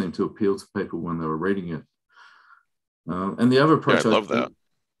that seemed to appeal to people when they were reading it. And the other approach, I love that.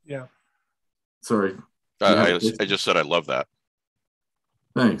 Yeah. Sorry. I just said I love that.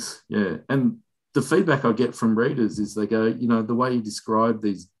 Thanks. Yeah. And the feedback I get from readers is they go, the way you describe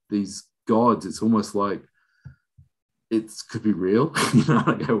these gods, it's almost like it could be real.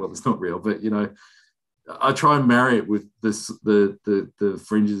 I go, well, it's not real, but I try and marry it with the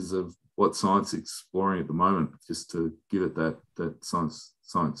fringes of what science is exploring at the moment, just to give it that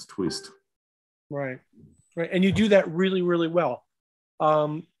science twist. Right. And you do that really, really well.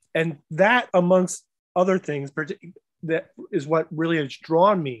 And that, amongst other things, that is what really has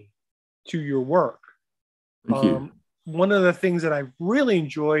drawn me to your work. Thank you. One of the things that I've really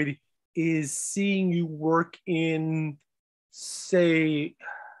enjoyed is seeing you work in, say,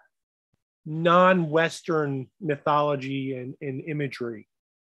 non-Western mythology and imagery.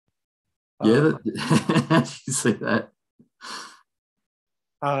 Yeah, how do you see that?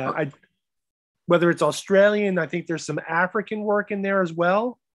 Whether it's Australian, I think there's some African work in there as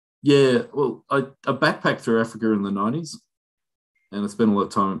well. Yeah, well, I backpacked through Africa in the 90s, and I spent a lot of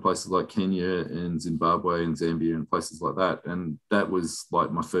time in places like Kenya and Zimbabwe and Zambia and places like that. And that was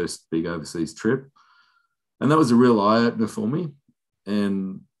like my first big overseas trip. And that was a real eye-opener for me,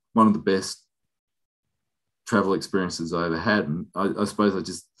 and one of the best travel experiences I ever had. And I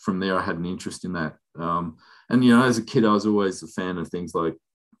suppose from there, I had an interest in that. And, as a kid, I was always a fan of things like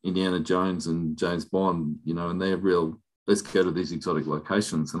Indiana Jones and James Bond, and they're real, let's go to these exotic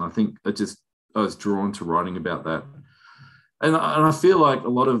locations. And I think I was drawn to writing about that. And I feel like a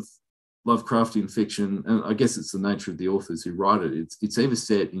lot of Lovecraftian fiction, and I guess it's the nature of the authors who write it, it's either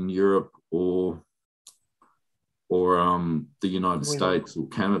set in Europe or the United States or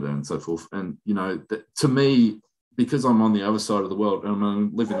Canada and so forth. And, to me, because I'm on the other side of the world, and I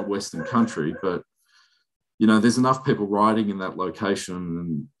live in a Western country, but, there's enough people writing in that location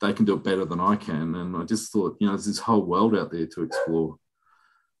and they can do it better than I can. And I just thought, there's this whole world out there to explore.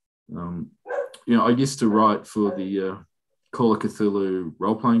 I used to write for the Call of Cthulhu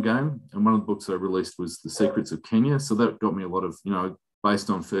role-playing game, and one of the books I released was The Secrets of Kenya. So that got me a lot of,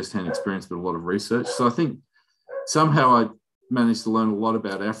 based on first-hand experience, but a lot of research. So I think somehow I managed to learn a lot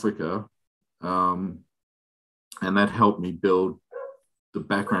about Africa and that helped me build the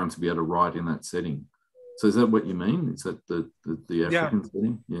background to be able to write in that setting. So is that what you mean? Is that the African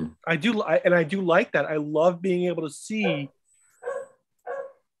setting? Yeah. I do like that. I love being able to see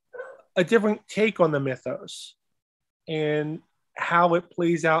a different take on the mythos and how it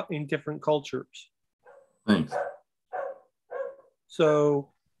plays out in different cultures. Thanks. So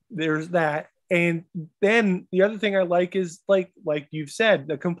there's that. And then the other thing I like is like you've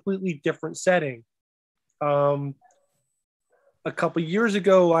said, a completely different setting. A couple years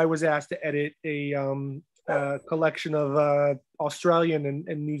ago, I was asked to edit a collection of Australian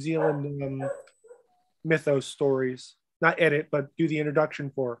and New Zealand mythos stories. Not edit, but do the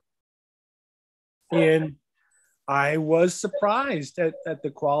introduction for. And I was surprised at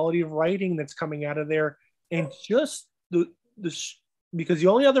the quality of writing that's coming out of there, and just because the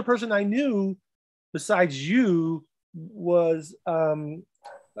only other person I knew besides you was a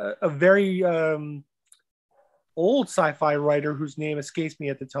very old sci-fi writer whose name escapes me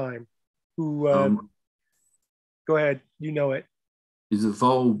at the time. Who go ahead, you know it. Is it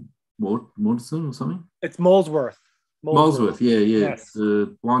Vol Mortensen or something? It's Molesworth. Molesworth, yeah. Yes.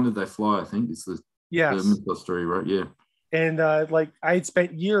 The Blind Did They Fly, I think, is the mythos story, right? Yeah. And like I had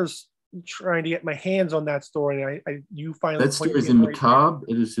spent years trying to get my hands on that story, and you finally. That story is in Macabre,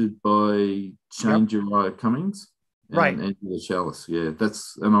 edited by Shane Jeriah Cummings and Angela Chalice. Yeah,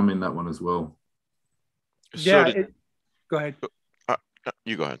 and I'm in that one as well. Go ahead.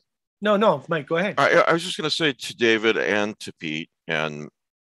 You go ahead. No, Mike, go ahead. I was just going to say to David and to Pete, and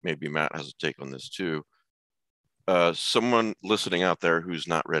maybe Matt has a take on this too. Someone listening out there who's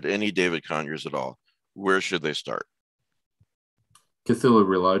not read any David Conyers at all, where should they start? Cthulhu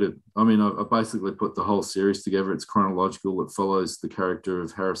Reloaded. I mean, I basically put the whole series together. It's chronological. It follows the character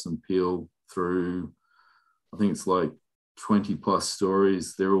of Harrison Peel through, I think it's like 20 plus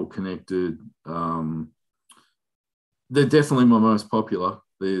stories. They're all connected. They're definitely my most popular.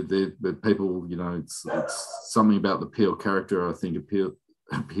 They're people, it's something about the Peel character I think appeals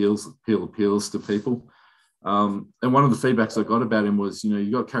to people. And one of the feedbacks I got about him was,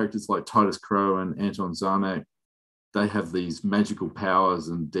 you got characters like Titus Crow and Anton Zarnak. They have these magical powers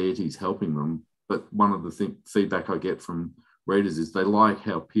and deities helping them. But one of the feedback I get from readers is they like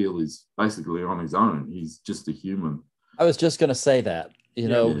how Peel is basically on his own. He's just a human. I was just going to say that,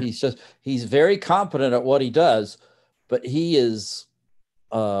 he's very competent at what he does, but he is,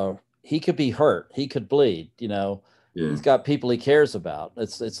 he could be hurt. He could bleed, He's got people he cares about.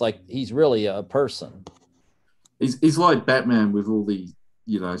 It's like, he's really a person. He's like Batman with all the,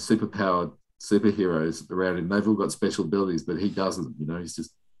 superpowered superheroes around him. They've all got special abilities, but he doesn't.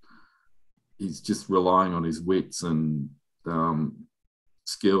 He's just relying on his wits and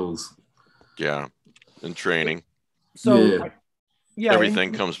skills. Yeah, and training. So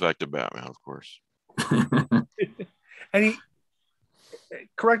everything comes back to Batman, of course. And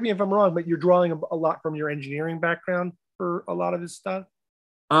correct me if I'm wrong, but you're drawing a lot from your engineering background for a lot of this stuff.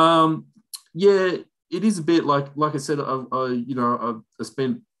 Yeah, it is a bit like I said. I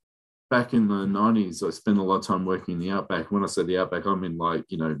spent. Back in the 90s, I spent a lot of time working in the outback. When I say the outback, I'm in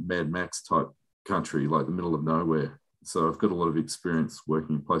Mad Max type country, like the middle of nowhere. So I've got a lot of experience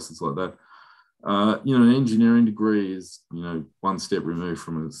working in places like that. An engineering degree is, one step removed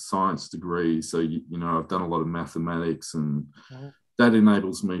from a science degree. So, I've done a lot of mathematics, and that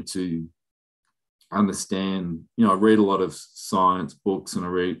enables me to understand, I read a lot of science books, and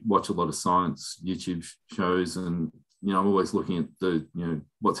I watch a lot of science YouTube shows, and I'm always looking at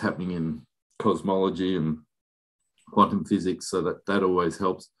what's happening in cosmology and quantum physics, so that always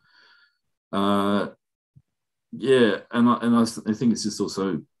helps. And I think it's just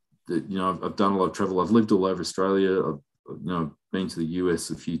also that I've done a lot of travel. I've lived all over Australia. I've been to the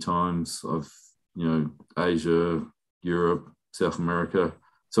US a few times. I've Asia, Europe, South America.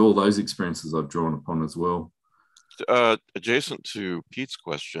 So all those experiences I've drawn upon as well. Adjacent to Pete's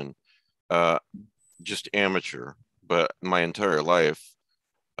question, just amateur. But my entire life,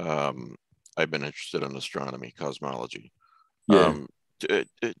 I've been interested in astronomy, cosmology. Yeah.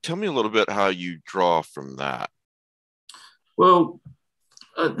 Tell me a little bit how you draw from that. Well,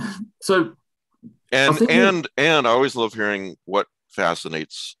 and I always love hearing what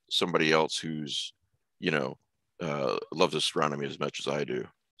fascinates somebody else who's, loves astronomy as much as I do.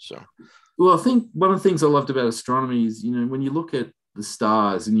 So, well, I think one of the things I loved about astronomy is, when you look at the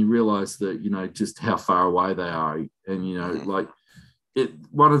stars and you realize that just how far away they are, and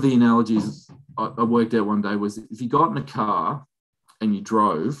one of the analogies I worked out one day was, if you got in a car and you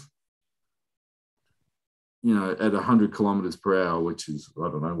drove at 100 kilometers per hour, which is, I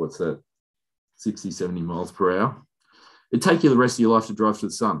don't know, what's that, 60 70 miles per hour, it'd take you the rest of your life to drive to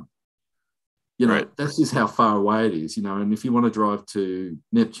the sun. You know, Right. that's just how far away it is, you know. And if you want to drive to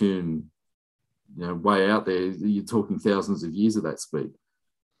Neptune, you know, way out there, you're talking thousands of years at that speed.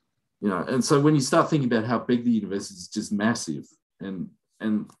 You know, and so when you start thinking about how big the universe is, it's just massive. And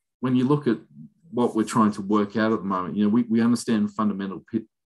when you look at what we're trying to work out at the moment, you know, we understand fundamental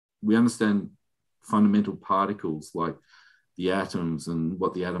particles like the atoms and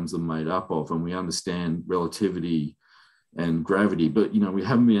what the atoms are made up of, and we understand relativity and gravity, but, you know, we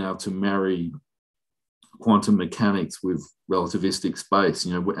haven't been able to marry quantum mechanics with relativistic space,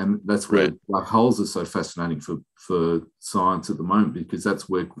 you know, and that's where Right. black holes are so fascinating for science at the moment, because that's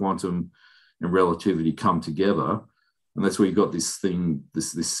where quantum and relativity come together, and that's where you got this thing,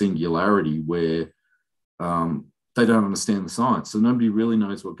 this singularity where they don't understand the science, so nobody really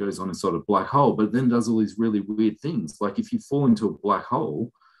knows what goes on inside a black hole, but then does all these really weird things. Like if you fall into a black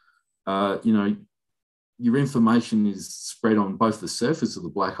hole, you know, your information is spread on both the surface of the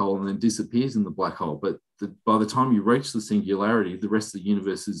black hole and then disappears in the black hole. But by the time you reach the singularity, the rest of the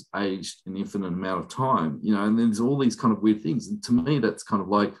universe is aged an infinite amount of time, you know, and there's all these kind of weird things. And to me, that's kind of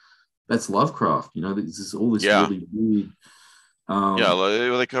like, that's Lovecraft, you know, there's just all this really weird.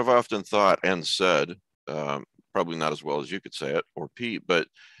 Like I've often thought and said, probably not as well as you could say it or Pete, but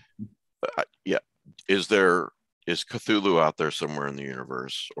is Cthulhu out there somewhere in the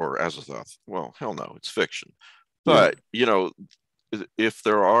universe, or Azathoth? Well, hell no, it's fiction. But, you know, if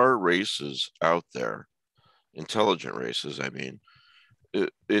there are races out there, intelligent races, I mean,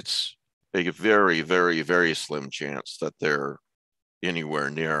 it's a very, very, very slim chance that they're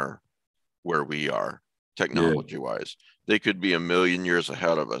anywhere near where we are technology-wise. They could be a million years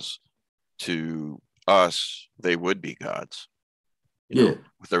ahead of us. To us, they would be gods, you know,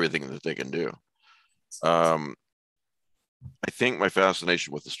 with everything that they can do. I think my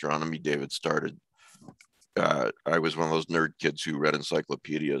fascination with astronomy, David, started. I was one of those nerd kids who read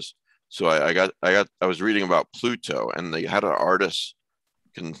encyclopedias. So I was reading about Pluto, and they had an artist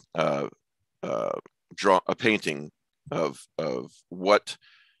can draw a painting of what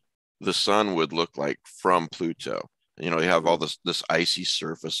the sun would look like from Pluto. You know, you have all this icy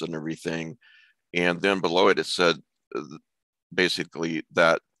surface and everything, and then below it said basically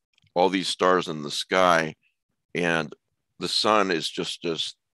that all these stars in the sky, and the sun is just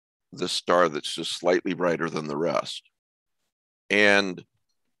the star that's just slightly brighter than the rest. And,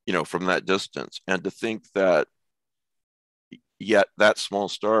 you know, from that distance, and to think that yet that small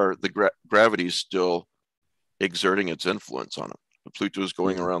star, the gravity is still exerting its influence on it. Pluto is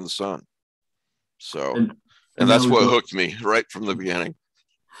going around the sun. So, and that's what hooked me right from the beginning.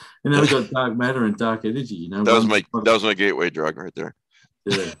 And then we got dark matter and dark energy, you know. That was my gateway drug right there.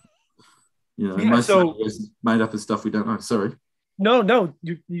 Yeah. You know, most of it is made up of stuff we don't know. Sorry. No,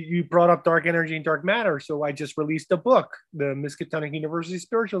 you brought up dark energy and dark matter, so I just released a book, the Miskatonic University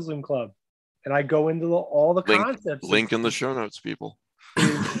Spiritualism Club, and I go into all the concepts. Link in the show notes, people.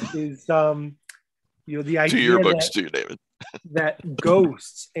 Is you know, the idea to your books too, David. That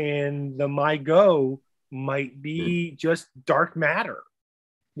ghosts and the my go might be just dark matter.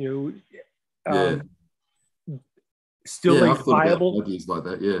 You know, still like viable ideas like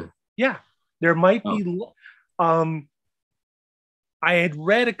that. Yeah, there might be. I had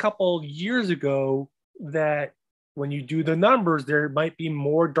read a couple years ago that when you do the numbers, there might be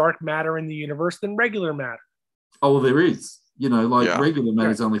more dark matter in the universe than regular matter. Oh, well, there is. You know, like regular matter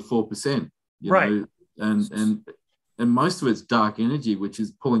is only 4%. You know, and most of it's dark energy, which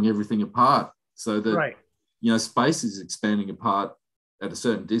is pulling everything apart. So that you know, space is expanding apart at a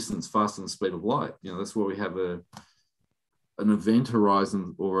certain distance faster than the speed of light. You know, that's why we have an event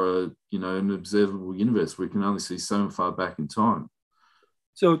horizon, or an observable universe. We can only see so far back in time.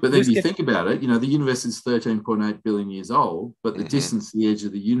 So, but then you think about it, you know, the universe is 13.8 billion years old, but the distance to the edge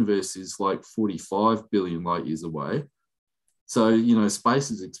of the universe is like 45 billion light years away. So, you know,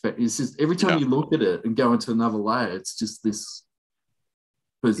 space is it's just every time you look at it and go into another layer, it's just this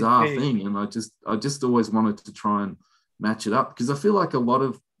bizarre thing. And I just always wanted to try and match it up, because I feel like a lot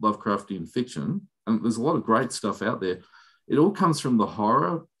of Lovecraftian fiction, and there's a lot of great stuff out there, it all comes from the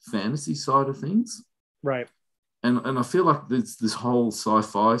horror fantasy side of things. Right. And I feel like this whole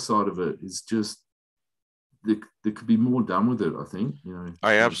sci-fi side of it is just, there could be more done with it, I think. You know,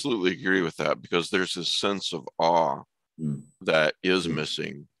 I absolutely agree with that, because there's this sense of awe that is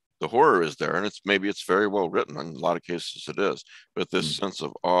missing. The horror is there, and maybe it's very well written. In a lot of cases it is, but this sense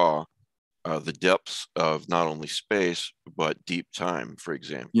of awe, the depths of not only space but deep time, for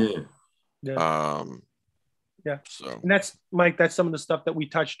example. So, and that's, Mike, that's some of the stuff that we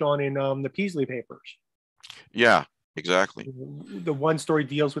touched on in the Peasley papers. Yeah, exactly. The one story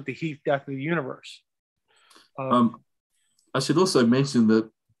deals with the heat death of the universe. I should also mention that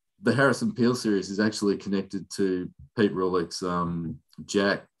the Harrison Peel series is actually connected to Pete Rawlick's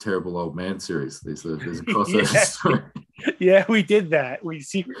Jack Terrible Old Man series. There's a crossover story. Yeah, we did that. We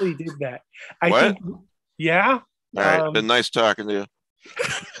secretly did that. I What? think, yeah. All right, been nice talking to you.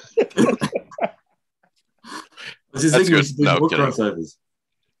 I was just That's thinking we good. should do No, more kidding. crossovers.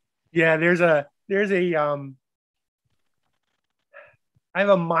 Yeah, there's a I have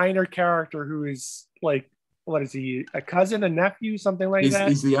a minor character who is like, what is he? A cousin, a nephew, something like that?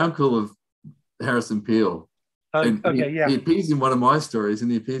 He's the uncle of Harrison Peel. And Okay, he, yeah. he appears in one of my stories and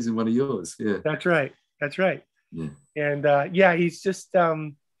he appears in one of yours. Yeah. That's right. Yeah. And yeah, he's just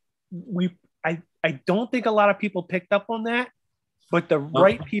I don't think a lot of people picked up on that, but the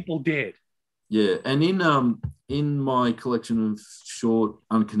right people did. Yeah, and in my collection of short,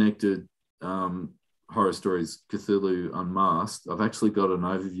 unconnected horror stories, Cthulhu Unmasked, I've actually got an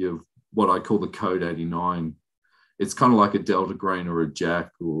overview of what I call the Code 89. It's kind of like a Delta Grain or a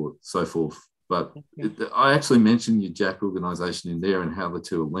Jack or so forth. But I actually mentioned your Jack organization in there and how the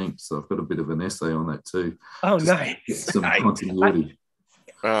two are linked. So I've got a bit of an essay on that too. Oh, Just nice. get some continuity.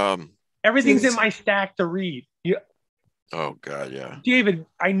 Everything's in my stack to read. Oh God, yeah. David,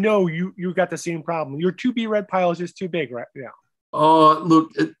 I know you got the same problem. Your to-be read pile is just too big right now. Oh,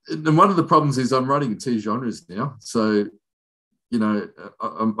 look, and one of the problems is I'm writing in 2 genres now. So, you know,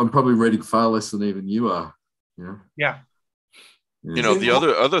 I'm probably reading far less than even you are. You know? Yeah. You know, the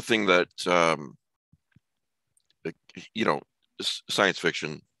other thing that, you know, science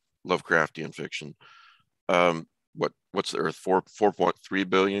fiction, Lovecraftian fiction, what's the Earth, 4.3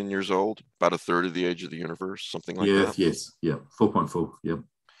 billion years old, about a third of the age of the universe, something like that. Yes, yeah, 4.4, yeah.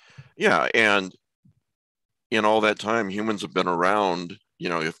 Yeah, and in all that time, humans have been around. You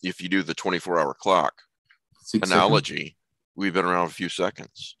know, if you do the 24-hour clock 6 analogy, seconds. we've been around a few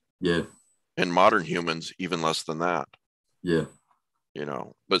seconds. Yeah. And modern humans, even less than that. Yeah. You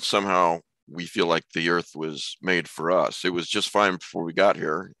know, but somehow we feel like the Earth was made for us. It was just fine before we got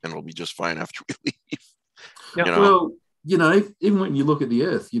here, and it'll be just fine after we leave. Yeah, you know? well, you know, even when you look at the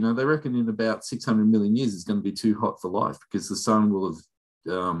Earth, you know, they reckon in about 600 million years it's going to be too hot for life because the sun will have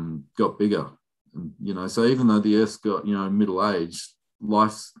got bigger. And, you know, so even though the Earth's got, you know, middle age,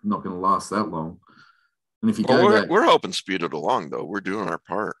 life's not going to last that long. And if you go back, we're helping speed it along, though. We're doing our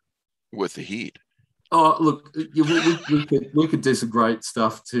part with the heat. Oh, look, we could do some great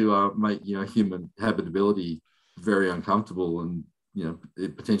stuff to make, you know, human habitability very uncomfortable and, you know,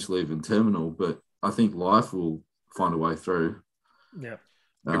 potentially even terminal. But I think life will find a way through. Yeah.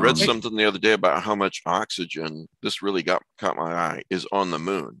 I read something the other day about how much oxygen, this really caught my eye, is on the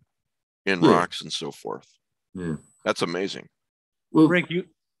moon in rocks and so forth. Yeah. That's amazing. Well, Rick,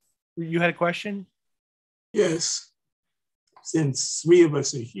 you had a question? Yes. Since 3 of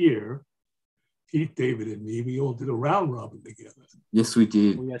us are here, Pete, David, and me, we all did a round robin together. Yes, we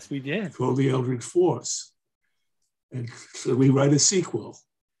did. Oh, yes, we did. Called the Eldritch Force. And so we write a sequel.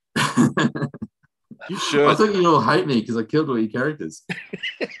 You should. I thought you'd all hate me because I killed all your characters.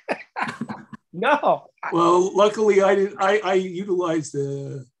 No. Well, luckily I utilized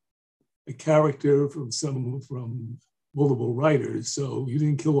a character from multiple writers, so you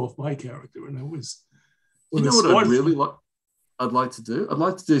didn't kill off my character, and I was. You know what I'd really like? I'd like to do. I'd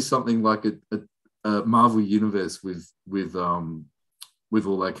like to do something like a Marvel universe with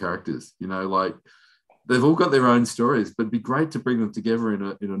all our characters. You know, like they've all got their own stories, but it'd be great to bring them together in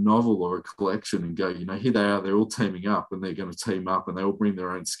a novel or a collection and go, you know, here they are. They're all teaming up, and they're going to team up, and they all bring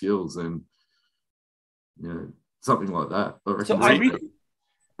their own skills, and you know, something like that.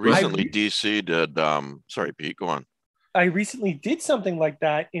 Recently, DC did. Sorry, Pete. Go on. I recently did something like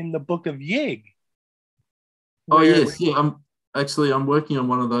that in the Book of Yig. Oh yes, yeah. I'm working on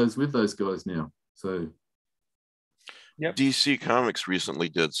one of those with those guys now. So, yep. DC Comics recently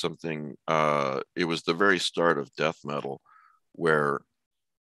did something. It was the very start of death metal, where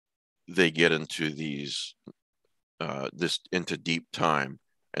they get into these, into deep time,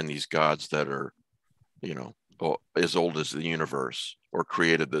 and these gods that are, you know, as old as the universe or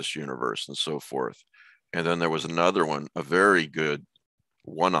created this universe and so forth. And then there was another one, a very good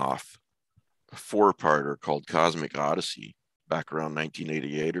one-off 4-parter called Cosmic Odyssey back around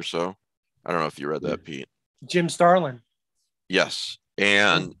 1988 or so. I don't know if you read that, Pete. Jim Starlin. Yes.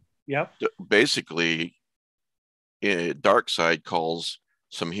 And yep. Basically, Darkseid calls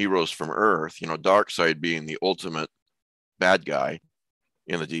some heroes from Earth, you know, Darkseid being the ultimate bad guy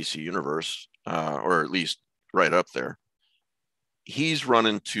in the DC universe, or at least right up there. He's run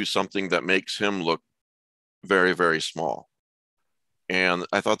into something that makes him look very, very small. And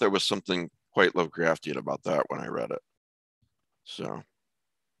I thought there was something quite Lovecraftian about that when I read it.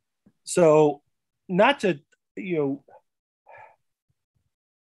 So not to, you know,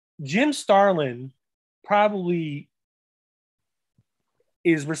 Jim Starlin probably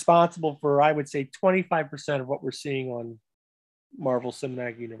is responsible for, I would say, 25% of what we're seeing on Marvel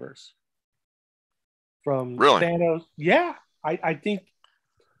Cinematic Universe. From Really? Thanos. Yeah, I think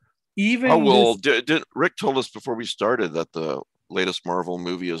even. Oh, well, did Rick told us before we started that the latest Marvel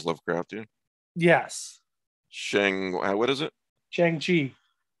movie is Lovecraftian? Yes. What is it? Shang-Chi.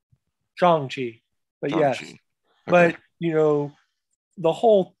 But yes. Okay. But, you know, the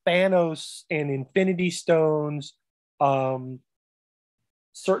whole Thanos and Infinity Stones,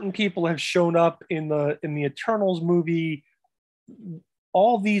 certain people have shown up in the Eternals movie.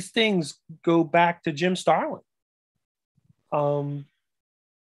 All these things go back to Jim Starlin.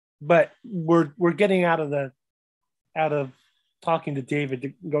 But we're getting out of talking to David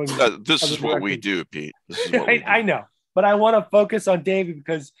to going. This is what we do, Pete. This is what we do. I know, but I want to focus on David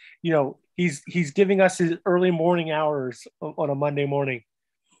because, you know, he's giving us his early morning hours on a Monday morning.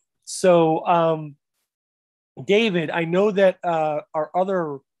 So, David, I know that our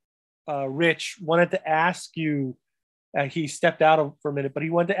other Rich wanted to ask you. He stepped out for a minute, but he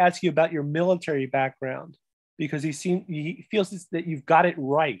wanted to ask you about your military background because he feels that you've got it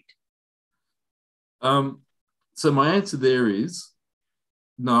right. So my answer there is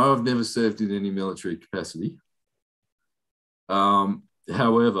no. I've never served in any military capacity.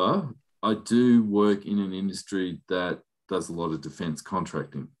 However, I do work in an industry that does a lot of defense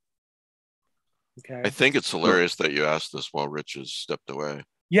contracting. Okay. I think it's hilarious that you asked this while Rich has stepped away.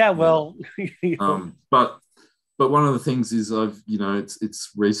 Yeah, well, but one of the things is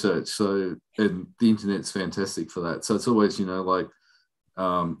it's research. So, and the internet's fantastic for that. So it's always, if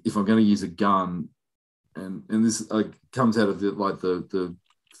I'm going to use a gun, and this comes out of the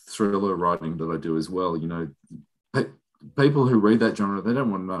thriller writing that I do as well. People who read that genre, they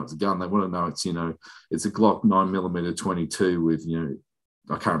don't want to know it's a gun. They want to know it's a Glock 9mm 22 with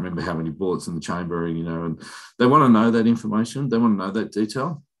I can't remember how many bullets in the chamber, and they want to know that information. They want to know that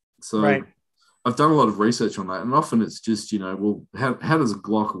detail. So right. I've done a lot of research on that, and often it's just well, how does a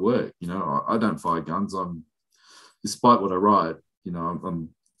Glock work? I don't fire guns. Despite what I write,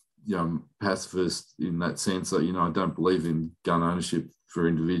 I'm pacifist in that sense. That I don't believe in gun ownership for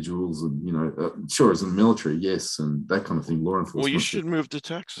individuals, and sure, as in the military, yes, and that kind of thing. Law enforcement. Well, you should move to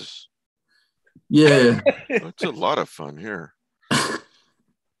Texas. Yeah, it's a lot of fun here.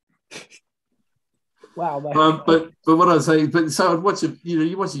 Wow. But what I was saying, so I'd watch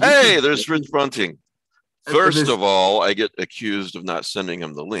you watch. Hey, there's Rich Bunting. First of all, I get accused of not sending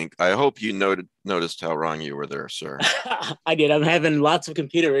him the link. I hope you noticed how wrong you were there, sir. I did. I'm having lots of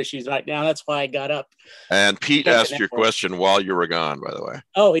computer issues right now. That's why I got up. And Pete asked your question while you were gone, by the way.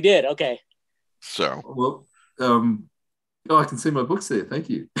 Oh, he did. Okay. So, well, I can see my books there. Thank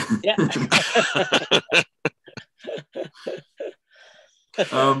you. Yeah.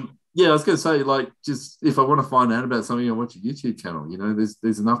 Yeah, I was going to say, just if I want to find out about something, I watch a YouTube channel.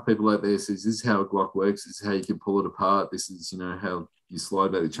 There's enough people out there says this is how a Glock works. This is how you can pull it apart. This is, how you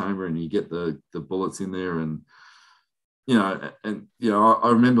slide back the chamber and you get the bullets in there. And, I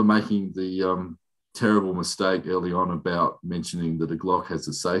remember making the terrible mistake early on about mentioning that a Glock has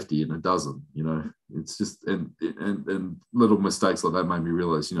a safety and it doesn't. It's just, and little mistakes like that made me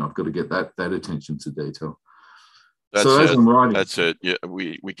realize, I've got to get that attention to detail. That's so it. as I'm writing, that's it. Yeah,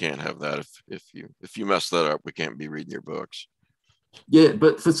 we can't have that. If you mess that up, we can't be reading your books. Yeah,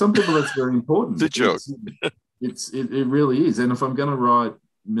 but for some people that's very important. It's a joke. It really is. And if I'm going to write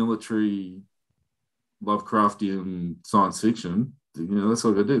military Lovecraftian science fiction, that's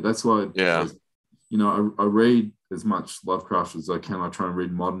what I do. That's why I read as much Lovecraft as I can. I try and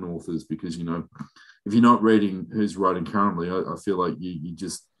read modern authors because if you're not reading who's writing currently, I feel like you're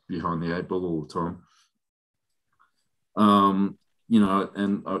just behind the eight ball all the time. And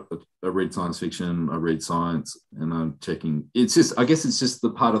I read science fiction, I read science, and I'm checking. I guess it's just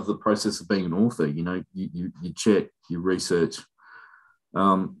the part of the process of being an author. You check, you research.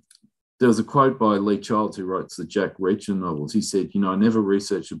 There was a quote by Lee Childs, who writes the Jack Reacher novels. He said, I never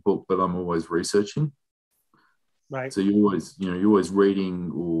research a book, but I'm always researching. Right. So you're always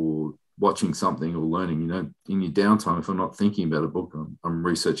reading or watching something or learning. In your downtime, if I'm not thinking about a book, I'm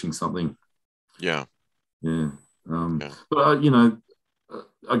researching something. Yeah. Yeah. But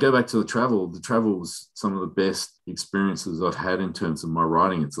I go back to the travel. The travel was some of the best experiences I've had in terms of my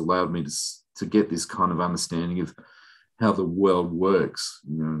writing. It's allowed me to get this kind of understanding of how the world works,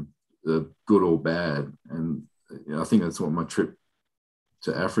 good or bad. And I think that's what my trip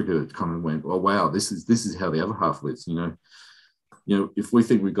to Africa kind of went, oh wow, this is how the other half lives. If we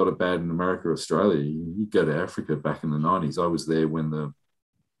think we got it bad in America or Australia, you go to Africa back in the 90s. I was there when the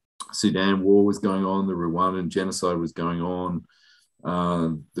Sudan war was going on, the Rwandan genocide was going on.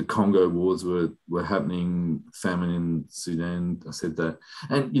 The Congo wars were happening, famine in Sudan. I said that,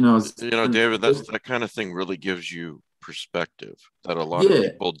 and David, that kind of thing really gives you perspective that a lot of yeah,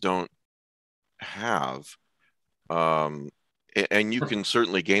 people don't have. And you can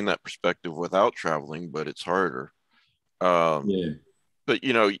certainly gain that perspective without traveling, but it's harder. yeah, But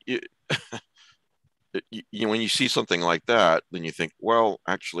when you see something like that, then you think, well,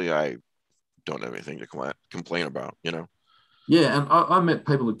 actually, I don't have anything to complain about. yeah. And I met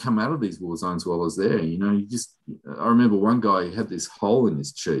people that come out of these war zones while I was there. I remember one guy had this hole in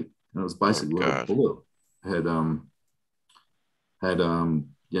his cheek, and it was Oh basically where a God. bullet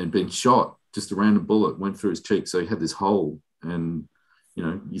had been shot. Just a random bullet went through his cheek, so he had this hole. And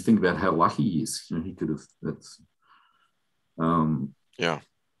you think about how lucky he is. He could have. That's Yeah.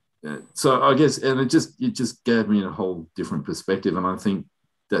 So I guess, and it just gave me a whole different perspective, and I think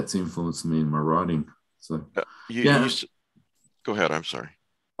that's influenced me in my writing. So Go ahead. I'm sorry.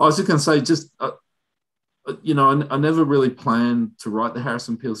 I was just going to say, I never really planned to write the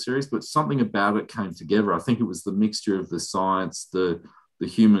Harrison Peel series, but something about it came together. I think it was the mixture of the science, the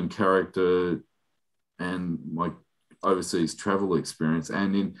human character, and my overseas travel experience,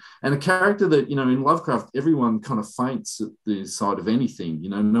 and a character that in Lovecraft everyone kind of faints at the sight of anything.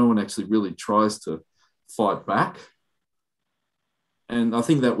 No one actually really tries to fight back, and I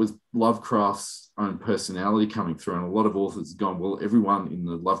think that was Lovecraft's own personality coming through. And a lot of authors have gone, well, everyone in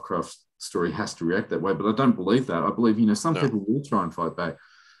the Lovecraft story has to react that way, but I don't believe that. I believe some people will try and fight back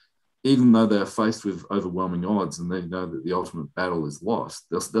even though they're faced with overwhelming odds and they know that the ultimate battle is lost.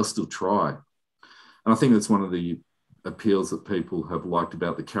 They'll still try. And I think that's one of the appeals that people have liked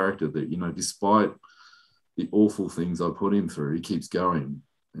about the character, that despite the awful things I put him through, he keeps going.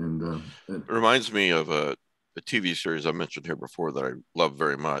 And it reminds me of a TV series I mentioned here before that I love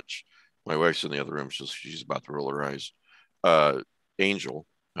very much. My wife's in the other room, she's about to roll her eyes. Angel,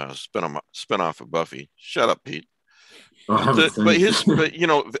 spin-off of Buffy. Shut up, Pete. But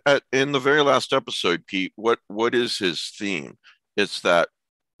in the very last episode, Pete, what is his theme? It's that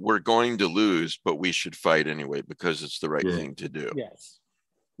we're going to lose, but we should fight anyway because it's the right thing to do.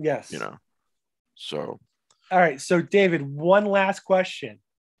 Yes. So. All right. So, David, one last question.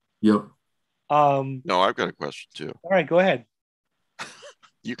 Yep. No, I've got a question too. All right, go ahead.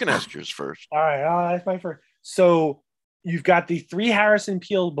 You can ask yours first. All right, I'll ask my first. So, you've got the 3 Harrison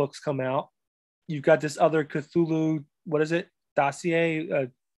Peel books come out. You've got this other Cthulhu. What is it? Dossier.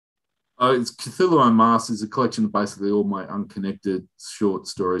 It's Cthulhu Unmasked is a collection of basically all my unconnected short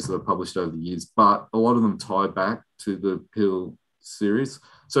stories that I've published over the years, but a lot of them tie back to the Peel series.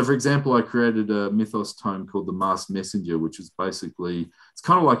 So, for example, I created a mythos tome called The Masked Messenger, which is basically, it's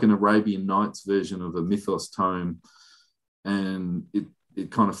kind of like an Arabian Nights version of a mythos tome, and it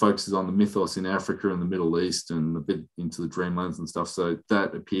kind of focuses on the mythos in Africa and the Middle East and a bit into the dreamlands and stuff. So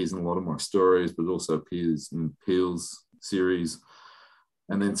that appears in a lot of my stories, but it also appears in Peel's series.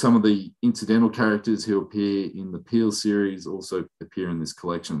 And then some of the incidental characters who appear in the Peel series also appear in this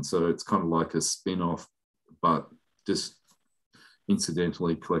collection. So it's kind of like a spin-off, but just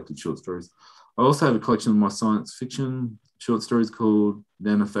incidentally collected short stories. I also have a collection of my science fiction short stories called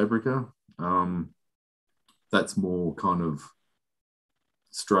Nana Fabrica. That's more kind of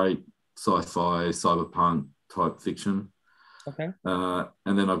straight sci-fi, cyberpunk type fiction. Okay.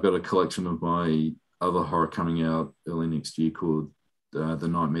 And then I've got a collection of my other horror coming out early next year called The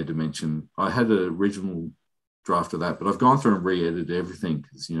Nightmare Dimension. I had an original draft of that, but I've gone through and re-edited everything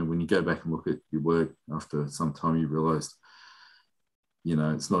because, when you go back and look at your work after some time, you realize,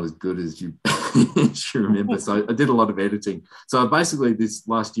 it's not as good as you, you remember. So I did a lot of editing. So basically this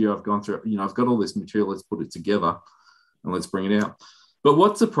last year I've gone through, I've got all this material, let's put it together and let's bring it out. But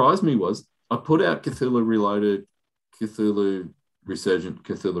what surprised me was I put out Cthulhu Reloaded, Cthulhu Resurgent,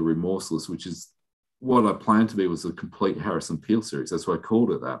 Cthulhu Remorseless, which is what I planned to be was a complete Harrison Peel series. That's why I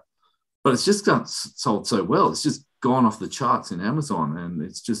called it that. But it's just got sold so well. It's just gone off the charts in Amazon, and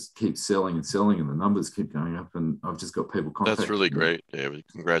it's just keeps selling and selling, and the numbers keep going up. And I've just got people contacting. That's really great, David.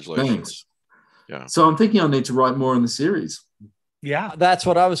 Congratulations. Thanks. Yeah. So I'm thinking I need to write more in the series. Yeah, that's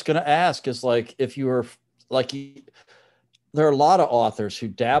what I was going to ask. Is like if you were like, there are a lot of authors who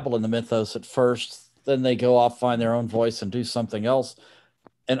dabble in the mythos at first, then they go off, find their own voice, and do something else.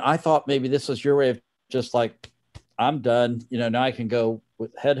 And I thought maybe this was your way of just like, I'm done. Now I can go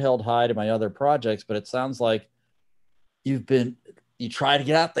with head held high to my other projects. But it sounds like you try to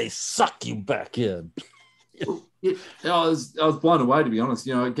get out, they suck you back in. I was blown away, to be honest.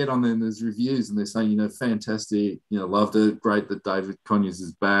 I get on there and there's reviews and they're saying, fantastic, loved it, great that David Conyers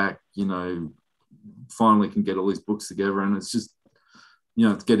is back, finally can get all these books together. And it's just,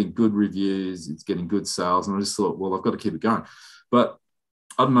 it's getting good reviews, it's getting good sales. And I just thought, well, I've got to keep it going. But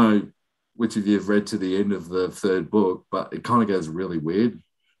I don't know which of you have read to the end of the third book, but it kind of goes really weird,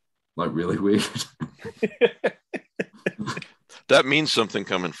 like really weird. That means something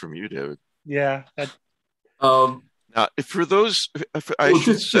coming from you, David. Yeah. Now, for those, I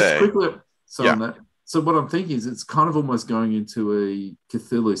should just say, quickly, yeah. on that. So what I'm thinking is it's kind of almost going into a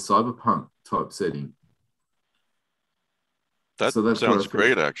Cthulhu cyberpunk type setting. That sounds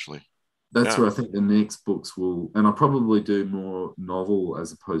great, actually. That's where I think the next books will, and I'll probably do more novel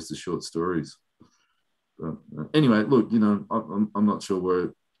as opposed to short stories. But anyway, look, I'm not sure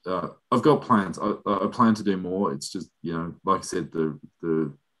where. I've got plans. I plan to do more. It's just, like I said,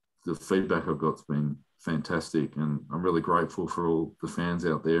 the feedback I've got's been fantastic, and I'm really grateful for all the fans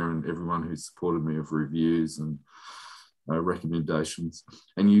out there and everyone who's supported me with reviews and recommendations,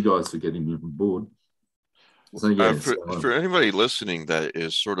 and you guys for getting me on board. So for anybody listening that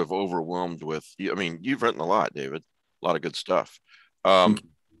is sort of overwhelmed with, I mean, you've written a lot, David, a lot of good stuff.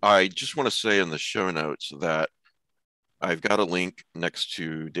 I just want to say in the show notes that I've got a link next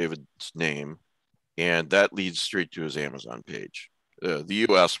to David's name, and that leads straight to his Amazon page, the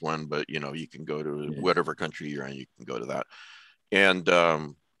US one, but you can go to whatever country you're in, you can go to that. And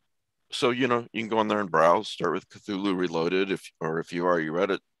so, you can go on there and browse, start with Cthulhu Reloaded, if you've already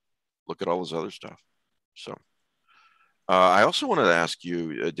read it, look at all his other stuff. So I also wanted to ask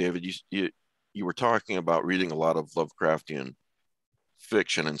you, David, you were talking about reading a lot of Lovecraftian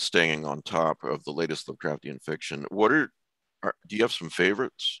fiction and staying on top of the latest Lovecraftian fiction. Do you have some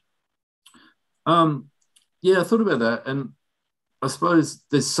favorites? Yeah, I thought about that, and I suppose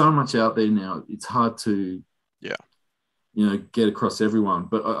there's so much out there now. It's hard to get across everyone.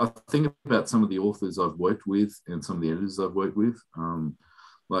 But I think about some of the authors I've worked with and some of the editors I've worked with.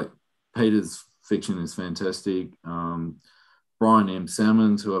 Like Peter's fiction is fantastic. Brian M.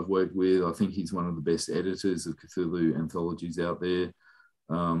 Salmons, who I've worked with, I think he's one of the best editors of Cthulhu anthologies out there.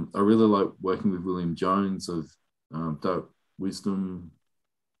 I really like working with William Jones of Dark Wisdom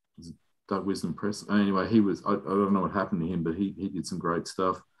Press. Anyway, I don't know what happened to him, but he did some great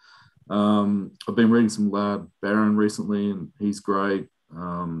stuff. I've been reading some Loud Baron recently, and he's great.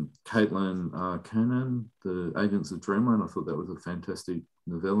 Caitlin Kernan, The Agents of Dreamland, I thought that was a fantastic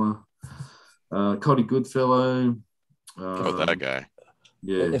novella. Cody Goodfellow. That guy.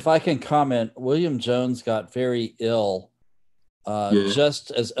 Yeah. If I can comment, William Jones got very ill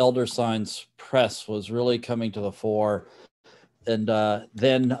just as Elder Signs Press was really coming to the fore. And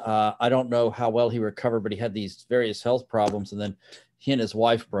then I don't know how well he recovered, but he had these various health problems, and then he and his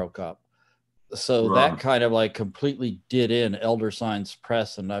wife broke up. So that kind of like completely did in Elder Signs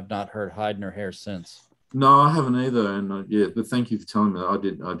Press, and I've not heard hide nor hair since. No, I haven't either, and but thank you for telling me that.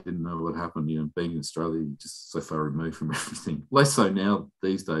 I didn't know what happened. Being in Australia, you're just so far removed from everything. Less so now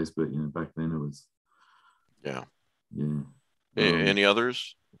these days, but back then it was. Yeah. Any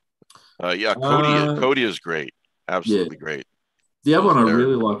others? Cody is great, absolutely great. The other one I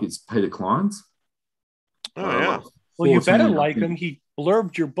really like is Peter Klein's. Well, you better like him. He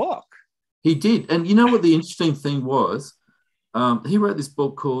blurbed your book. He did, and you know what the interesting thing was? He wrote this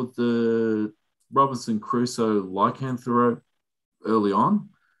book called The Robinson Crusoe Lycanthrope early on.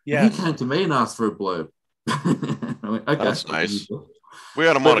 Yeah, he came to me and asked for a blurb. Okay, that's nice. We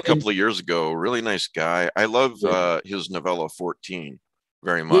had him on a couple of years ago. Really nice guy. I love his novella 14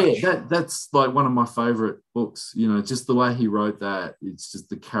 very much. Yeah, that's like one of my favorite books. Just the way he wrote that. It's just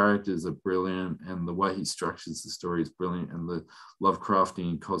the characters are brilliant, and the way he structures the story is brilliant, and the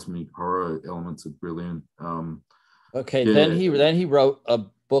Lovecraftian cosmic horror elements are brilliant. Then he wrote a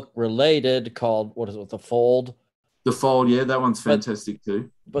book related called, what is it, The Fold? The Fold, yeah, that one's fantastic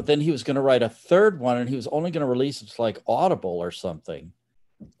too. But then he was going to write a third one, and he was only going to release it to like Audible or something.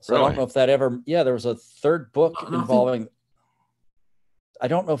 So really? I don't know if that ever. Yeah, there was a third book involving. I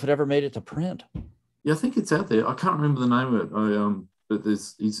don't know if it ever made it to print. Yeah, I think it's out there. I can't remember the name of it. But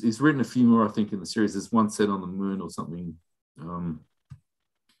he's written a few more, I think, in the series. There's one set on the moon or something.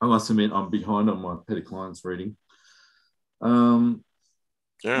 I must admit, I'm behind on my Peter Klein's reading. The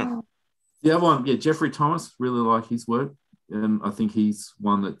other one, Jeffrey Thomas, really like his work, and I think he's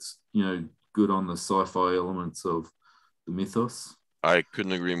one that's good on the sci-fi elements of the mythos. I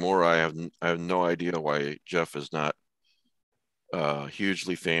couldn't agree more. I have no idea why Jeff is not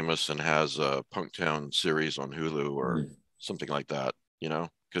hugely famous and has a Punktown series on Hulu or something like that.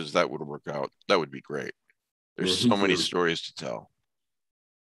 Because that would work out. That would be great. There's so many stories to tell.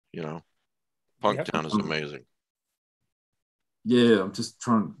 Punktown is amazing. Yeah, I'm just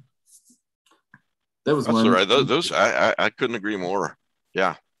trying. That was That's all right. Those I couldn't agree more.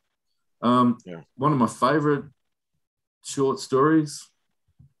 Yeah. One of my favorite short stories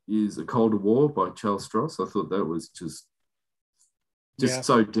is A Colder War by Charles Stross. I thought that was just just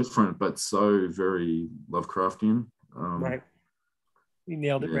so different, but so very Lovecraftian. Right. You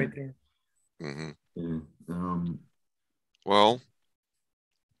nailed it right there. Mm-hmm. Yeah. Well,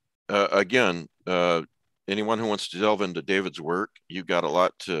 again, anyone who wants to delve into David's work, you got a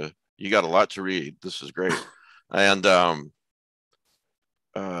lot to read. This is great. And Dave,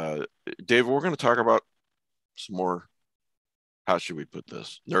 we're going to talk about some more, how should we put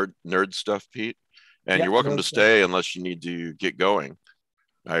this, nerd stuff, Pete. And you're welcome to stay unless you need to get going.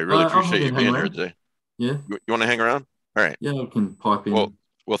 I really appreciate you being here today. Yeah. You want to hang around? All right. Yeah, I can pipe in. Well,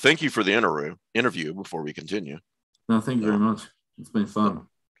 thank you for the interview before we continue. No, thank you very much. It's been fun.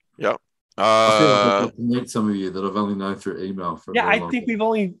 Yeah. I feel like I've got to meet some of you that I've only known through email for. Yeah, I think we've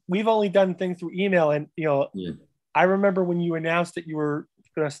only done things through email, and I remember when you announced that you were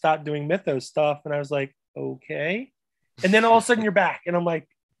going to stop doing Mythos stuff, and I was like, okay, and then all of a sudden you're back, and I'm like,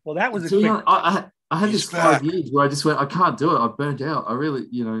 well, that was a quick. I had this 5 years where I just went, I can't do it. I burnt out. I really,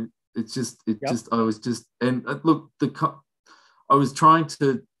 I was just, and look, I was trying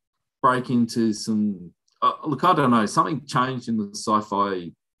to break into some, look, I don't know, something changed in the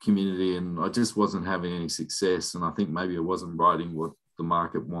sci-fi community and I just wasn't having any success. And I think maybe I wasn't writing what the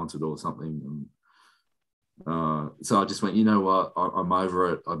market wanted or something. And so I just went, you know what, I'm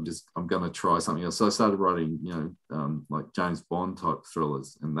over it. I'm going to try something else. So I started writing, like James Bond type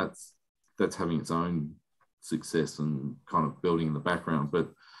thrillers, and that's having its own success and kind of building in the background.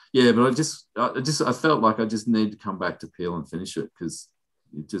 But I felt like I just needed to come back to Peel and finish it because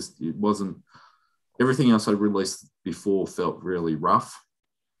it wasn't, everything else I released before felt really rough.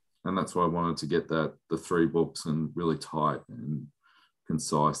 And that's why I wanted to get the 3 books and really tight and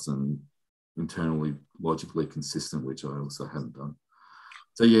concise and internally logically consistent, which I also hadn't done.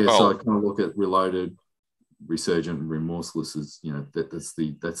 So so I kind of look at Reloaded, Resurgent, and Remorseless as that's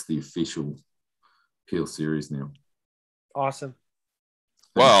the official Peel series now. Awesome.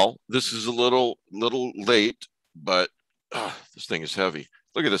 Well, this is a little late, but this thing is heavy.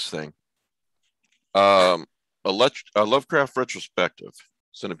 Look at this thing. A Lovecraft retrospective,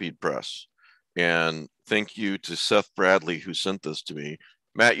 Centipede Press, and thank you to Seth Bradley who sent this to me.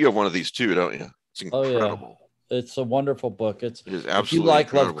 Matt, you have one of these too, don't you? It's incredible. Oh, yeah. It's a wonderful book. It is absolutely if you like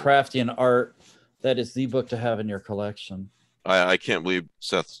incredible. Lovecraftian art, that is the book to have in your collection. I can't believe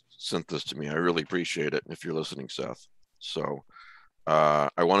Seth sent this to me. I really appreciate it if you're listening, Seth. So I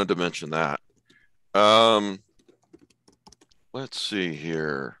wanted to mention that. Let's see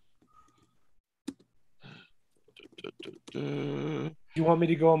here. You want me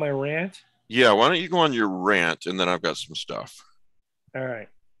to go on my rant? Yeah, why don't you go on your rant and then I've got some stuff. All right.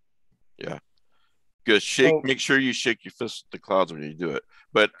 Yeah. Good. Make sure you shake your fist at the clouds when you do it.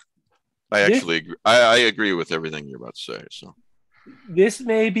 But I agree with everything you're about to say. So this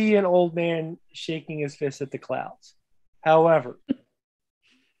may be an old man shaking his fist at the clouds. However,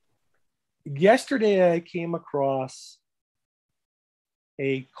 yesterday I came across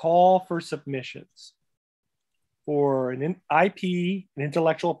a call for submissions for an IP, an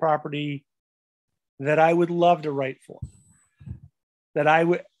intellectual property that I would love to write for. That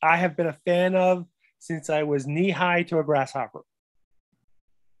I have been a fan of since I was knee-high to a grasshopper.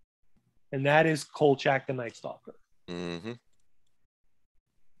 And that is Kolchak the Night Stalker. Mm-hmm.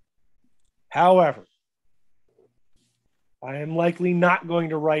 However, I am likely not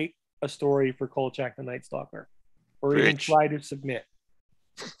going to write a story for Kolchak the Night Stalker or even try to submit.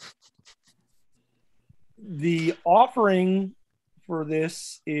 The offering for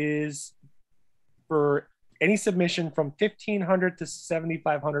this is for any submission from 1,500 to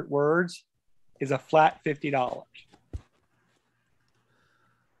 7,500 words is a flat $50.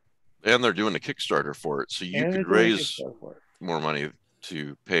 And they're doing a Kickstarter for it, so you could raise more money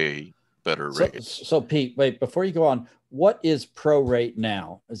to pay better rates. So Pete, wait, before you go on, what is pro rate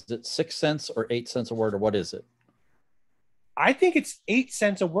now? Is it 6 cents or 8 cents a word, or what is it? I think it's 8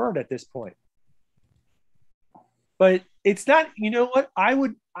 cents a word at this point. But it's not, you know what?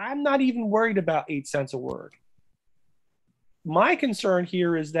 I'm not even worried about 8 cents a word. My concern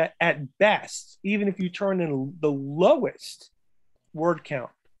here is that at best, even if you turn in the lowest word count,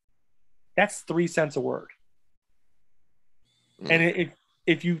 that's 3 cents a word. And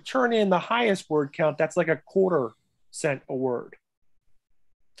if you turn in the highest word count, that's like a 1/4 cent a word.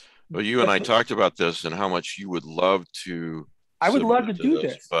 Well, you and I talked about this and how much you would love to. I would love to do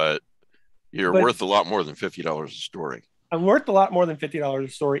this, but you're worth a lot more than $50 a story. I'm worth a lot more than $50 a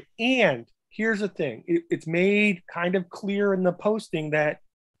story. And here's the thing: it's made kind of clear in the posting that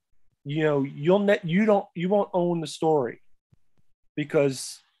you won't own the story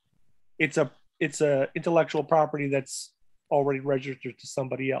because it's a intellectual property that's already registered to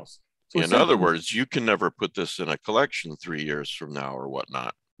somebody else. So in other words, you can never put this in a collection 3 years from now or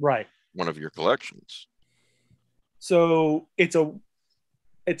whatnot. right. One of your collections. So it's a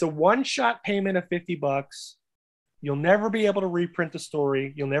one-shot payment of $50. You'll never be able to reprint the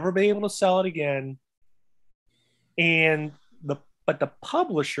story. You'll never be able to sell it again. But the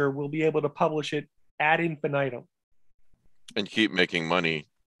publisher will be able to publish it ad infinitum And keep making money.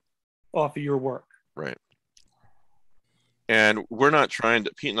 off of your work. Right. And we're not trying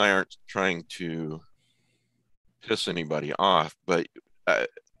to, Pete and I aren't trying to piss anybody off, but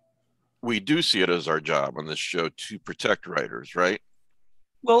we do see it as our job on this show to protect writers, right?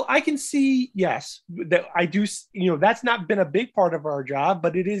 Well, I can see, yes, that I do. That's not been a big part of our job,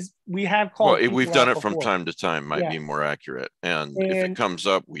 but it is. We have called. Well, we've done it from before. time to time, might be more accurate. And if it comes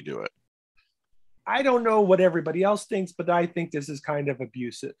up, we do it. I don't know what everybody else thinks, but I think this is kind of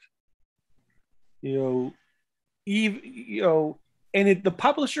abusive. And the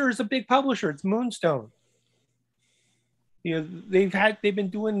publisher is a big publisher. It's Moonstone. They've been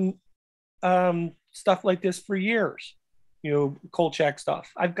doing stuff like this for years. Kolchak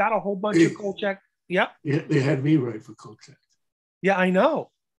stuff. I've got a whole bunch of Kolchak. Yep. Yeah, they had me write for Kolchak. Yeah, I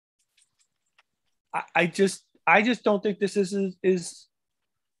know. I just don't think this is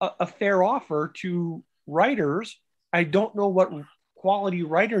a fair offer to writers. I don't know what quality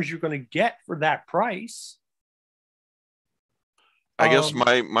writers you're going to get for that price. I guess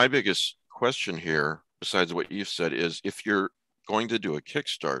my biggest question here, besides what you've said, is if you're going to do a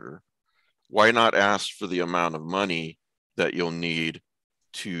Kickstarter, why not ask for the amount of money that you'll need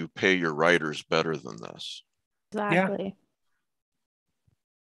to pay your writers better than this? Exactly.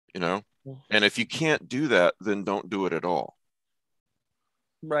 And if you can't do that, then don't do it at all.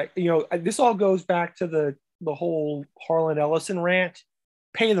 Right. This all goes back to the whole Harlan Ellison rant.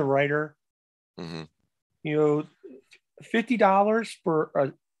 Pay the writer. Mm-hmm. $50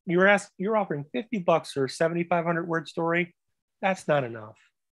 for you're offering $50 for a 7,500 word story. That's not enough.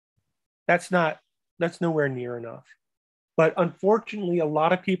 That's nowhere near enough. But unfortunately, a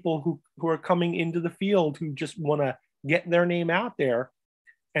lot of people who are coming into the field who just want to get their name out there,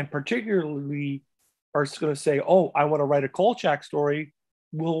 and particularly are going to say, "Oh, I want to write a Kolchak story,"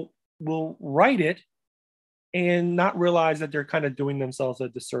 will write it and not realize that they're kind of doing themselves a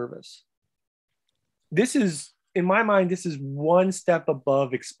disservice. This is, in my mind, this is one step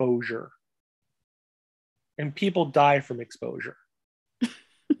above exposure, and people die from exposure.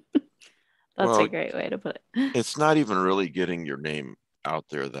 That's a great way to put it. It's not even really getting your name out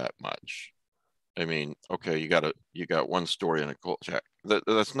there that much. I mean, okay, you got one story in a Kolchak.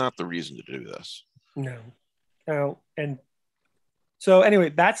 That's not the reason to do this. No. And so anyway,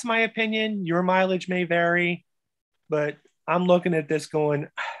 that's my opinion. Your mileage may vary, but I'm looking at this going,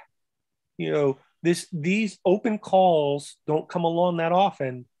 these open calls don't come along that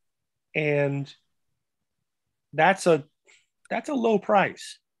often, and that's a low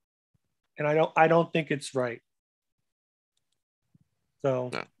price. And I don't think it's right.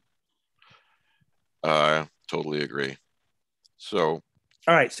 So no. I totally agree. So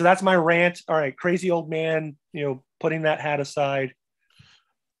all right, so that's my rant. All right, crazy old man, putting that hat aside.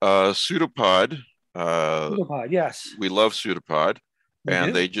 Pseudopod. Pseudopod, yes. We love Pseudopod.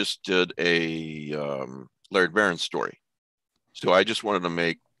 And they just did a Laird Barron story. So I just wanted to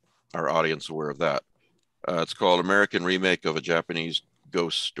make our audience aware of that. It's called American Remake of a Japanese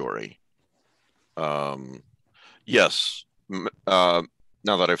Ghost Story. Yes. Now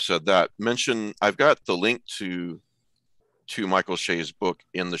that I've said that, I've got the link to Michael Shea's book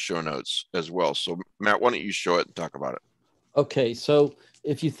in the show notes as well. So Matt, why don't you show it and talk about it? Okay. So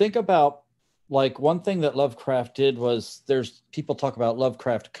if you think about, like, one thing that Lovecraft did was, there's people talk about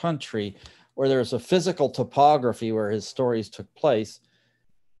Lovecraft Country, where there's a physical topography where his stories took place.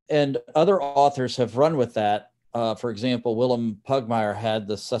 And other authors have run with that. For example, Willem Pugmire had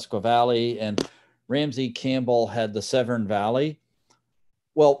the Susquehanna Valley, and Ramsey Campbell had the Severn Valley.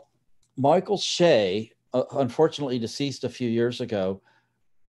 Well, Michael Shea, unfortunately deceased a few years ago,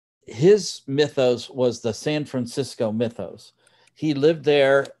 his mythos was the San Francisco mythos. He lived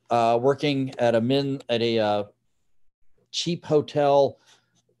there, working at a cheap hotel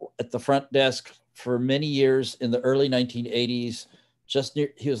at the front desk for many years in the early 1980s.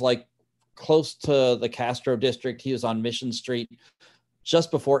 He was like close to the Castro district. He was on Mission Street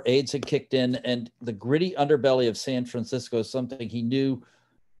just before AIDS had kicked in, and the gritty underbelly of San Francisco is something he knew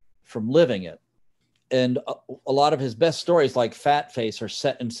from living it. And a lot of his best stories, like Fat Face, are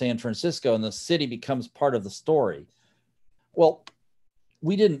set in San Francisco, and the city becomes part of the story. Well,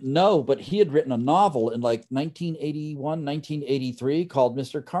 we didn't know, but he had written a novel in like 1981, 1983 called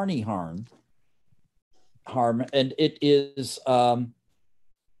Mr. Carney Harm. And it is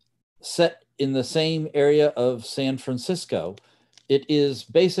set in the same area of San Francisco. It is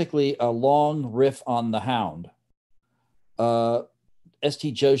basically a long riff on The Hound.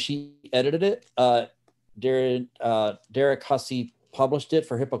 St. Joshi edited it. Derek Hussey published it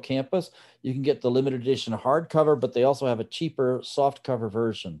for Hippocampus. You can get the limited edition hardcover, but they also have a cheaper softcover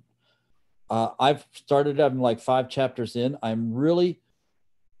version. I've started, I'm like 5 chapters in.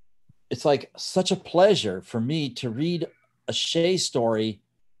 It's like such a pleasure for me to read a Shea story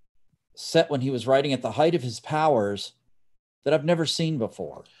set when he was writing at the height of his powers that I've never seen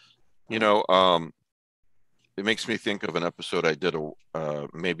before. You know, it makes me think of an episode I did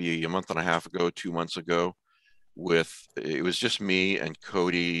maybe a month and a half ago, 2 months ago, it was just me and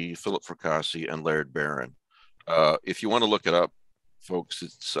Cody, Philip Fracassi, and Laird Barron. If you want to look it up,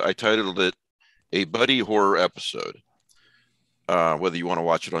 folks, I titled it A Buddy Horror Episode. Whether you want to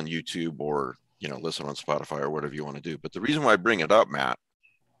watch it on YouTube or, you know, listen on Spotify or whatever you want to do. But the reason why I bring it up, Matt,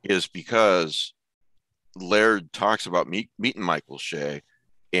 is because Laird talks about meeting Michael Shea,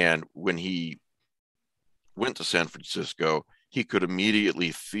 and when he went to San Francisco, he could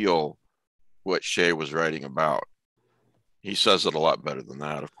immediately feel what Shea was writing about. He says it a lot better than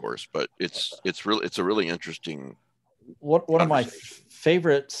that, of course, but it's a really interesting. One of my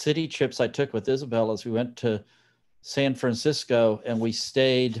favorite city trips I took with Isabel is we went to San Francisco and we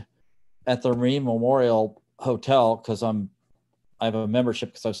stayed at the Marine Memorial Hotel because I have a membership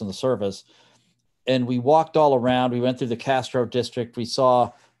because I was in the service, and we walked all around. We went through the Castro district. We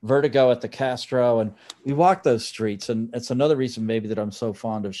saw Vertigo at the Castro, and we walked those streets. And it's another reason maybe that I'm so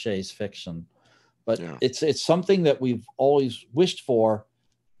fond of Shea's fiction. But yeah, it's something that we've always wished for,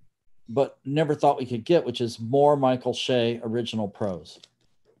 but never thought we could get, which is more Michael Shea original prose.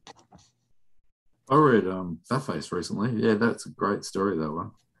 I read That Face recently. Yeah, that's a great story, that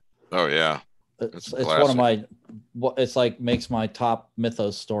one. Oh yeah, it's one of my. It's like makes my top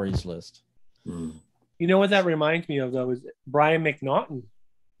mythos stories list. Mm. You know what that reminds me of though is Brian McNaughton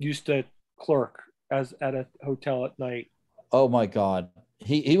used to clerk at a hotel at night. Oh my God,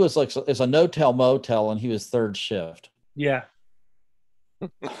 he was like it's a no-tell motel, and he was third shift. Yeah,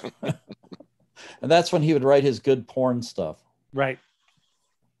 and that's when he would write his good porn stuff. Right.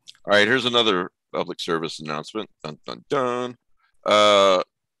 All right, here's another public service announcement. Dun, dun, dun.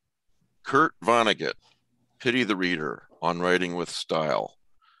 Kurt Vonnegut, Pity the Reader on Writing with Style,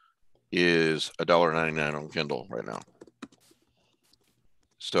 is $1.99 on Kindle right now.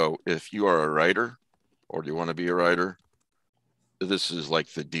 So if you are a writer or do you want to be a writer, this is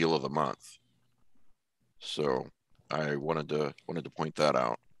like the deal of the month. So I wanted to point that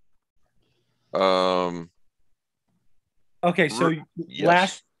out. Okay, so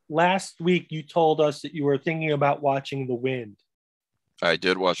yes. last week you told us that you were thinking about watching The Wind. I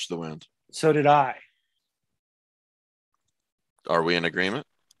did watch The Wind. So did I. Are we in agreement?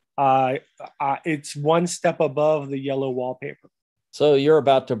 It's one step above the yellow wallpaper. So you're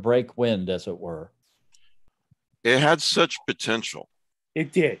about to break wind, as it were. It had such potential.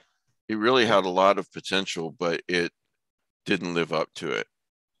 It did. It really had a lot of potential, but it didn't live up to it.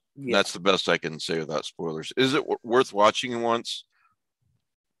 Yeah. That's the best I can say without spoilers. Is it worth watching once?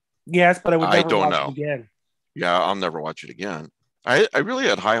 Yes, but I would never watch it again. Yeah, I'll never watch it again. I really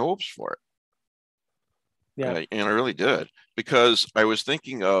had high hopes for it. Yeah, and I really did, because I was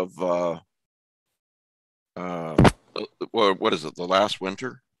thinking of what is it? The Last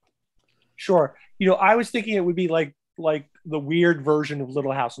Winter. Sure. You know, I was thinking it would be like the weird version of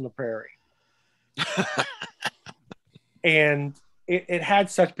Little House on the Prairie. And it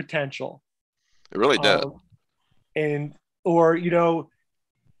had such potential. It really did. Or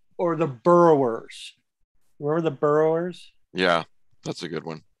the Burrowers. Remember the Burrowers? Yeah, that's a good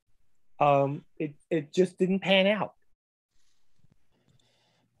one. It just didn't pan out.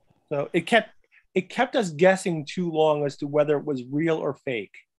 So it kept us guessing too long as to whether it was real or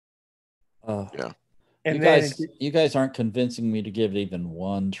fake. Yeah. And you guys aren't convincing me to give it even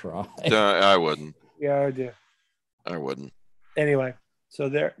one try. I wouldn't. Yeah, I do. I wouldn't. Anyway, so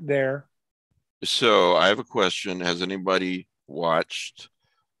there. So I have a question. Has anybody watched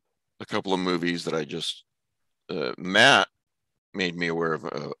a couple of movies that I just Matt made me aware of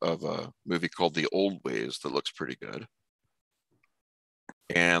a movie called The Old Ways that looks pretty good,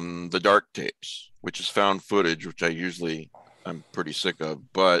 and The Dark Tapes, which is found footage, which I'm pretty sick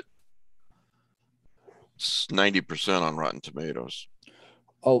of, but it's 90% on Rotten Tomatoes.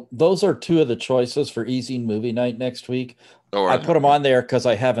 Oh, those are two of the choices for eZine movie night next week. Oh, I put them on there because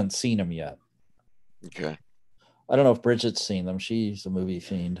I haven't seen them yet. Okay. I don't know if Bridget's seen them. She's a movie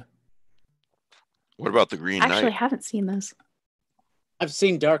fiend. What about The Green Knight? Actually, I haven't seen those. I've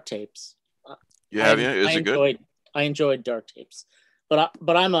seen Dark Tapes. You have? Is it good? I enjoyed Dark Tapes.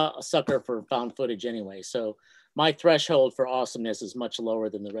 but I'm a sucker for found footage anyway. So my threshold for awesomeness is much lower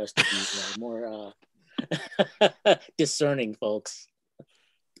than the rest of you. More discerning folks.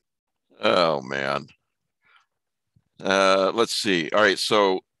 Oh man. Let's see. All right,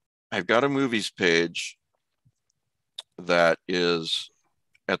 so I've got a movies page that is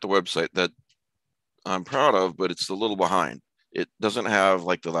at the website that I'm proud of, but it's a little behind. It doesn't have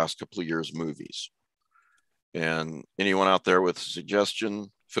like the last couple of years movies. And anyone out there with a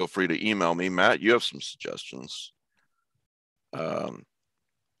suggestion, feel free to email me. Matt, you have some suggestions.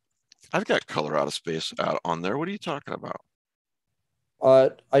 I've got Color Out of Space out on there. What are you talking about?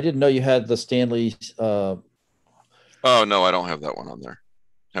 I didn't know you had the Stanley. Oh no, I don't have that one on there.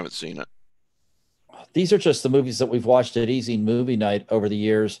 Haven't seen it. These are just the movies that we've watched at eZine Movie Night over the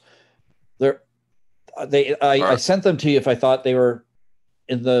years. I sent them to you if I thought they were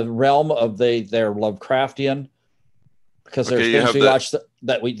in the realm of they're Lovecraftian, because there's things we watch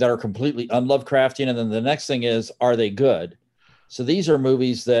that are completely un-Lovecraftian, and then the next thing is, are they good? So these are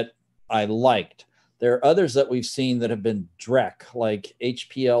movies that I liked. There are others that we've seen that have been dreck, like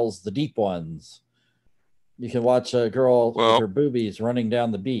HPL's The Deep Ones. You can watch a girl with her boobies running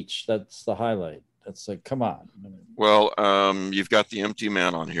down the beach. That's the highlight. That's like, come on. Well, you've got The Empty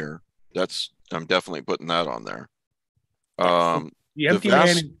Man on here. I'm definitely putting that on there. The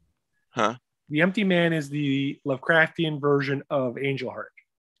Empty Man is the Lovecraftian version of Angel Heart.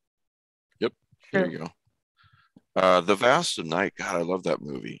 Yep. There you go. The Vast of Night. God, I love that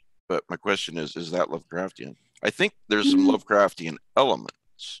movie. But my question is that Lovecraftian? I think there's some Lovecraftian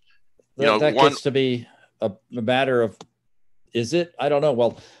elements. That gets to be a matter of, is it? I don't know.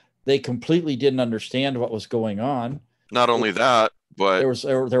 Well, they completely didn't understand what was going on. Not only that, but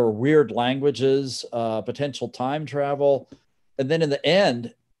there were weird languages, potential time travel, and then in the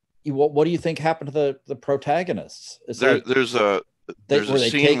end, what do you think happened to the protagonists? There's a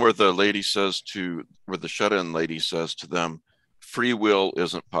scene where the shut-in lady says to them, "Free will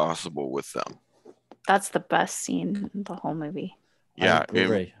isn't possible with them." That's the best scene in the whole movie. Yeah,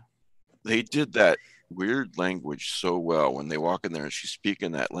 they did that weird language so well when they walk in there and she's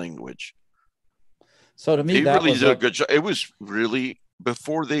speaking that language. So to me, they really did a good job. It was really,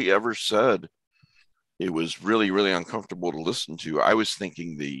 before they ever said, it was really, really uncomfortable to listen to. I was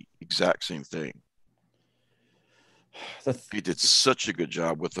thinking the exact same thing. They did such a good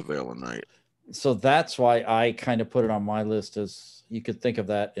job with The Veil of Night. So that's why I kind of put it on my list, as you could think of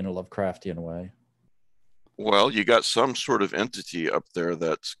that in a Lovecraftian way. Well, you got some sort of entity up there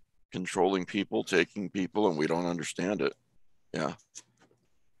that's controlling people, taking people, and we don't understand it. Yeah.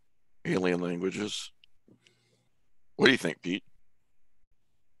 Alien languages. What do you think, Pete?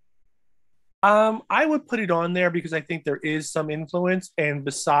 I would put it on there because I think there is some influence, and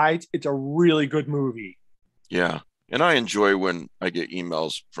besides, it's a really good movie. Yeah. And I enjoy when I get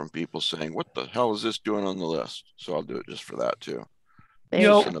emails from people saying, what the hell is this doing on the list? So I'll do it just for that too.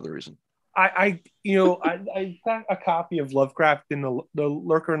 That's another reason. I got a copy of Lovecraft in the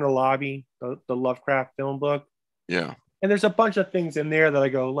Lurker in the Lobby, the Lovecraft film book. Yeah. And there's a bunch of things in there that I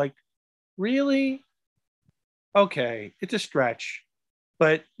go, like, really? Okay, it's a stretch.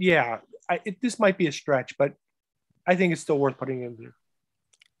 But yeah, this might be a stretch, but I think it's still worth putting in there.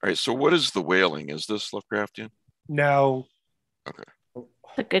 All right, so what is The Wailing? Is this Lovecraftian? No. Okay.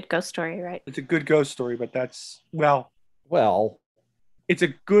 It's a good ghost story, right? It's a good ghost story, but that's well. It's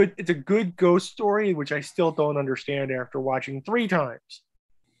a good ghost story, which I still don't understand after watching 3 times.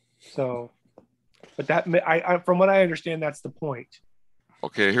 So, but that I from what I understand, that's the point.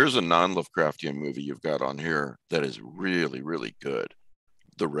 Okay, here's a non-Lovecraftian movie you've got on here that is really, really good.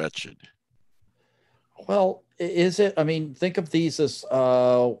 The Wretched. Well, is it? I mean, think of these as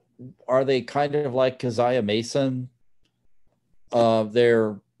are they kind of like Keziah Mason?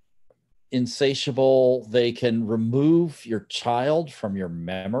 They're insatiable. They can remove your child from your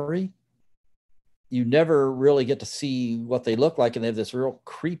memory. You never really get to see what they look like, and they have this real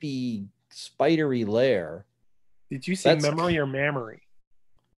creepy, spidery lair. Did you say memory or mammary?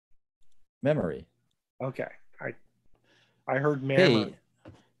 Memory. Okay, I heard mammary.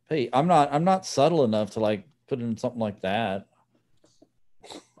 Hey, I'm not subtle enough to like put in something like that.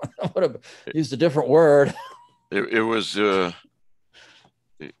 I would have used a different word. It was a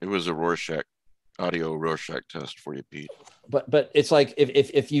Rorschach audio Rorschach test for you, Pete. But it's like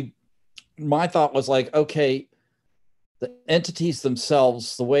if you, my thought was like, okay, the entities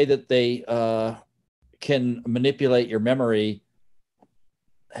themselves, the way that they can manipulate your memory,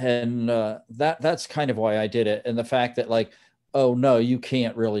 and that's kind of why I did it, and the fact that like, oh no, you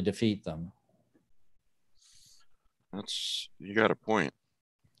can't really defeat them. You got a point.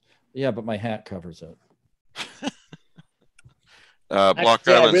 Yeah, but my hat covers it. Block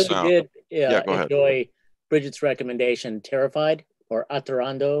Actually, I Island really Sound. did Yeah, go ahead. enjoy Bridget's recommendation, Terrified or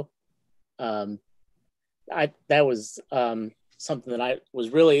Atarando. That was something that I was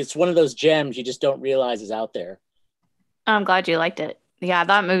really, it's one of those gems you just don't realize is out there. I'm glad you liked it. Yeah,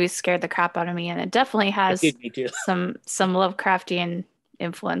 that movie scared the crap out of me, and it definitely has It did me too. some Lovecraftian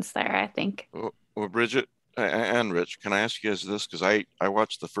influence there, I think. Well, Bridget and Rich, can I ask you guys this? Because I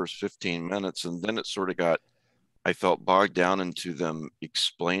watched the first 15 minutes and then it sort of I felt bogged down into them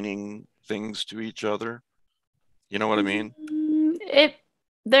explaining things to each other. You know what I mean?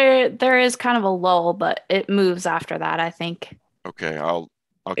 There is kind of a lull, but it moves after that, I think. Okay, I'll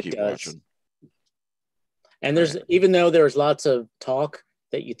It keep does. watching. And there's, even though there's lots of talk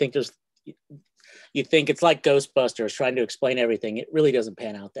that you think it's like Ghostbusters trying to explain everything, it really doesn't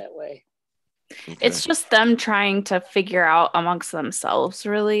pan out that way. Okay. It's just them trying to figure out amongst themselves,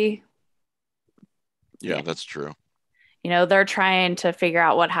 really. Yeah, that's true. You know, they're trying to figure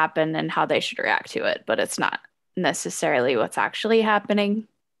out what happened and how they should react to it, but it's not necessarily what's actually happening.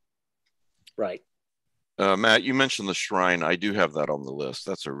 Right. Matt, you mentioned The Shrine. I do have that on the list.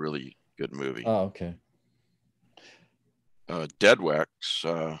 That's a really good movie. Oh, okay. Dead Wax.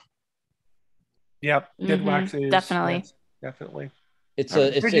 Yep, Dead Wax is definitely. yes, definitely.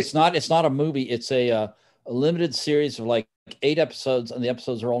 It's not a movie. It's a limited series of like 8 episodes, and the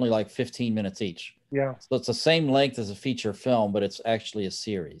episodes are only like 15 minutes each. Yeah. So it's the same length as a feature film, but it's actually a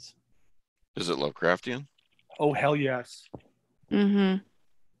series. Is it Lovecraftian? Oh hell yes. Mm-hmm.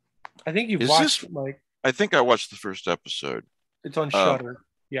 I think you've Is watched this- it, Mike. I think I watched the first episode. It's on Shudder.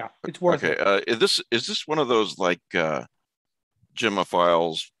 Yeah, it's worth it. Is this one of those like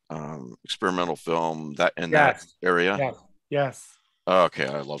Gemophiles experimental film that in that area? Yes. Yes. Oh, okay,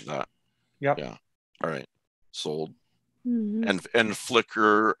 I love that. Yep. Yeah. All right. Sold. Mm-hmm. And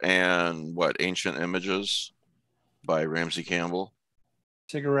Flicker and what, Ancient Images by Ramsey Campbell.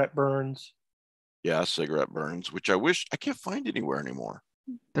 Cigarette Burns. Yeah, Cigarette Burns, which I can't find anywhere anymore.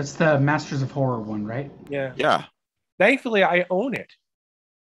 That's the Masters of Horror one, right? Yeah. Yeah. Thankfully, I own it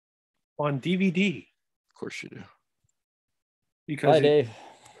on DVD. Of course you do. Because Bye, Dave.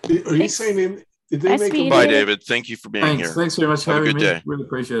 Are you saying did they Nice make meeting a you. Bye, David. Thank you for being here. Thanks very much for Have a having good me. day. Really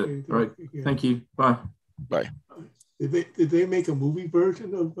appreciate it. All right. Yeah. Thank you. Bye. Bye. Did they make a movie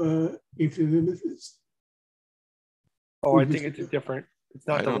version of Ancient Images? Oh, I think it's different. It's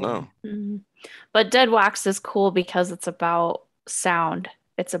not. I don't know. Mm-hmm. But Dead Wax is cool because it's about sound.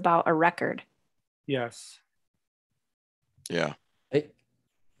 It's about a record. Yes. Yeah.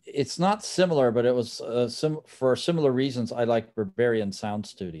 It's not similar, but it was for similar reasons. I like Barbarian Sound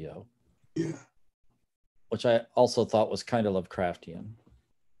Studio. Yeah. Which I also thought was kind of Lovecraftian.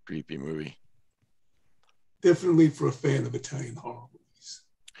 Creepy movie. Definitely for a fan of Italian horror movies.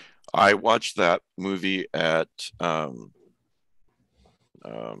 I watched that movie at the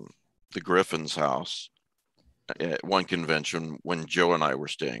Griffin's house at one convention when Joe and I were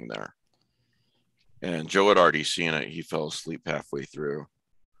staying there. And Joe had already seen it. He fell asleep halfway through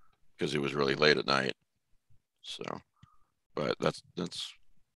because it was really late at night. So, but that's.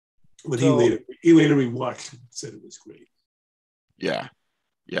 But he later rewatched it and said it was great. Yeah,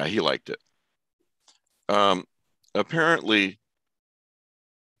 he liked it. Apparently,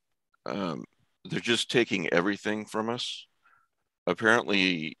 they're just taking everything from us.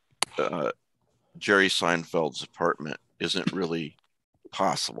 Apparently, Jerry Seinfeld's apartment isn't really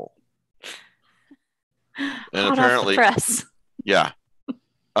possible. And Hot apparently, off the press. yeah.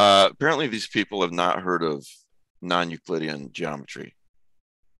 Apparently, these people have not heard of non-Euclidean geometry.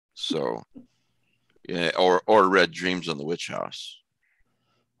 So, yeah, or read Dreams on the Witch House,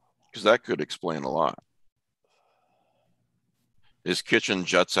 because that could explain a lot. His kitchen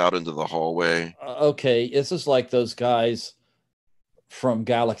juts out into the hallway. Okay, this is like those guys from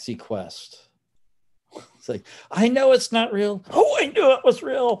Galaxy Quest. It's like, I know it's not real. Oh, I knew it was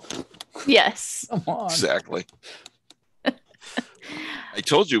real. Yes. Come on. Exactly. I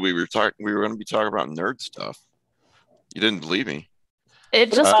told you we were going to be talking about nerd stuff. You didn't believe me.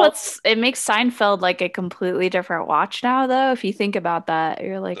 It just it makes Seinfeld like a completely different watch now, though. If you think about that,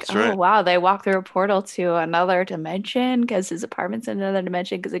 you're like, That's oh, right. wow, they walk through a portal to another dimension because his apartment's in another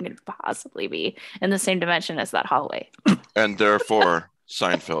dimension because it could possibly be in the same dimension as that hallway. And therefore,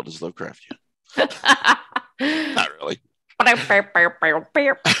 Seinfeld is Lovecraftian. Not really.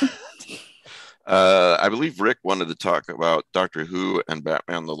 I believe Rick wanted to talk about Doctor Who and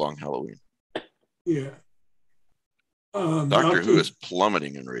Batman: The Long Halloween. Yeah. Doctor Who is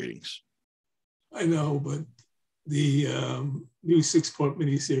plummeting in ratings. I know, but the new 6-part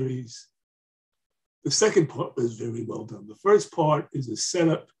miniseries, the second part was very well done. The first part is a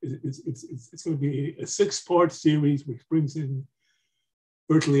setup. It's going to be a 6-part series, which brings in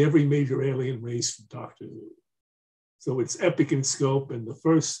virtually every major alien race from Doctor Who. So it's epic in scope, and the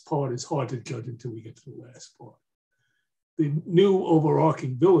first part is hard to judge until we get to the last part. The new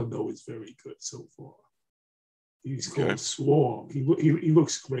overarching villain, though, is very good so far. He's called Swarm. He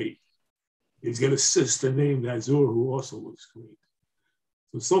looks great. He's got a sister named Azur who also looks great.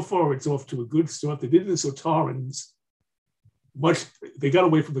 So far, it's off to a good start. They did the Sotarans they got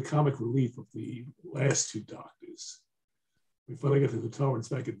away from the comic relief of the last two Doctors. We finally got the Sotarans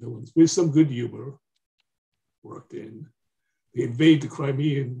back at villains with some good humor worked in. They invade the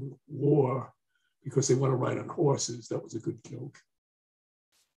Crimean War because they want to ride on horses. That was a good joke.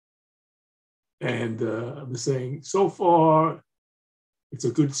 And I'm just saying, so far, it's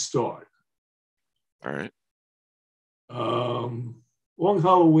a good start. All right. Long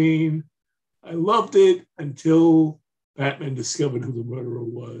Halloween, I loved it until Batman discovered who the murderer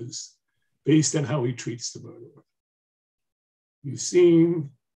was, based on how he treats the murderer. You've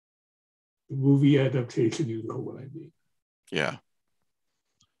seen the movie adaptation, you know what I mean. Yeah.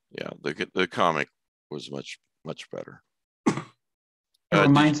 The comic was much better. It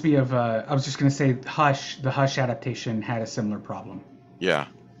reminds me of, I was just going to say, Hush, the Hush adaptation had a similar problem. Yeah.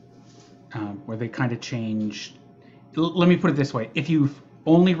 Where they kind of changed. Let me put it this way. If you've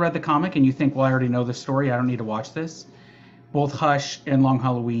only read the comic and you think, well, I already know the story, I don't need to watch this, both Hush and Long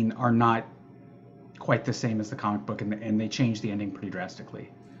Halloween are not quite the same as the comic book, and they changed the ending pretty drastically.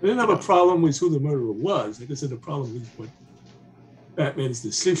 I didn't have a problem with who the murderer was. I just had a problem with what Batman's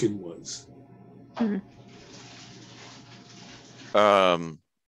decision was. Mm-hmm.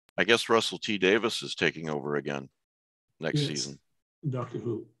 I guess Russell T. Davis is taking over again next season. Doctor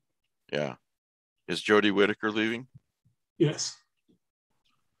Who. Yeah. Is Jodie Whittaker leaving? Yes.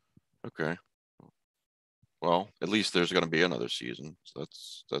 Okay. Well, at least there's going to be another season. So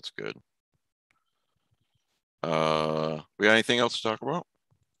that's good. We got anything else to talk about?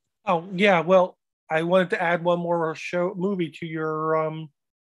 Oh yeah, well, I wanted to add one more movie to your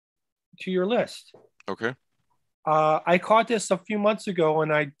list. Okay. I caught this a few months ago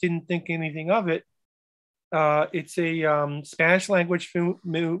and I didn't think anything of it. It's a Spanish language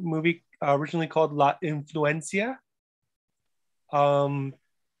movie originally called La Influencia.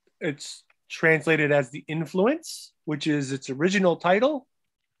 It's translated as The Influence, which is its original title,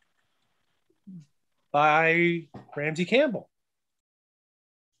 by Ramsey Campbell.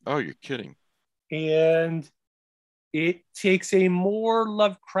 Oh, you're kidding. And it takes a more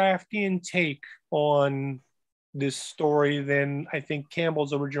Lovecraftian take on this story than I think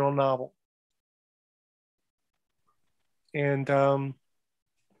Campbell's original novel. And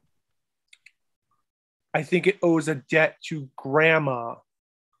I think it owes a debt to Grandma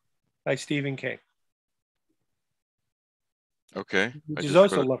by Stephen King. Okay. Which is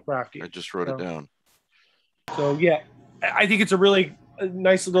also Lovecraftian. I just wrote it down. So yeah, I think it's a really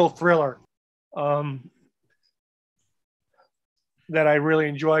nice little thriller that I really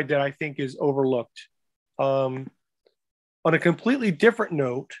enjoyed that I think is overlooked. On a completely different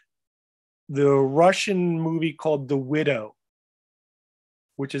note, the Russian movie called The Widow,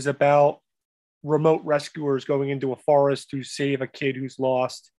 which is about remote rescuers going into a forest to save a kid who's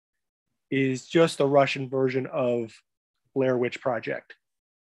lost, is just a Russian version of Blair Witch Project.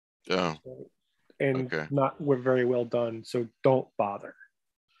 Oh. And not very well done, so don't bother.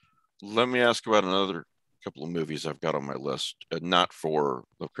 Let me ask about another couple of movies I've got on my list, not for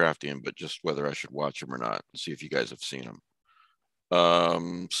Lovecraftian, but just whether I should watch them or not, and see if you guys have seen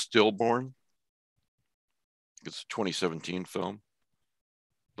them. Stillborn. It's a 2017 film.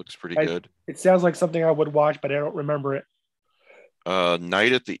 Looks pretty good. It sounds like something I would watch, but I don't remember it.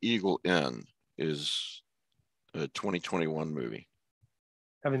 Night at the Eagle Inn is a 2021 movie.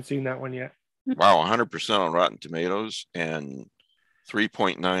 Haven't seen that one yet. Wow, 100% on Rotten Tomatoes and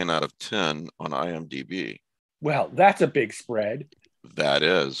 3.9 out of 10 on IMDb. Well, that's a big spread. That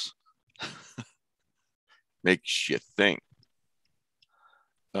is. Makes you think.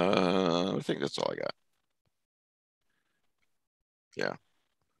 I think that's all I got. Yeah.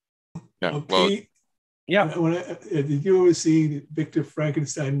 Yeah. Okay. Well, yeah. Did you ever see the Victor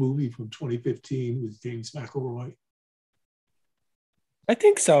Frankenstein movie from 2015 with James McAvoy? I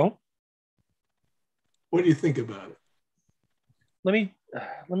think so. What do you think about it? Let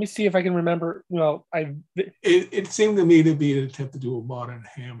me see if I can remember. Well, it seemed to me to be an attempt to do a modern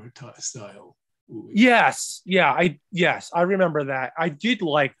Hammer style movie. Yes, yeah, I remember that. I did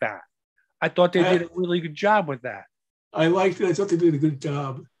like that. I thought they did a really good job with that. I liked it. I thought they did a good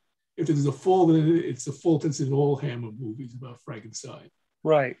job. If there's a fault in it, it's the fault that's in all Hammer movies about Frankenstein.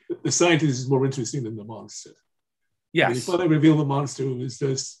 Right. The scientist is more interesting than the monster. Yes. Before they reveal the monster, it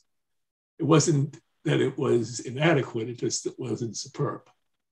wasn't that it was inadequate. It just wasn't superb.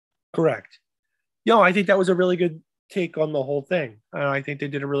 Correct. I think that was a really good take on the whole thing. I think they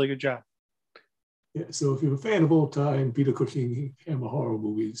did a really good job. Yeah, so if you're a fan of old-time Peter Cushing Hammer horror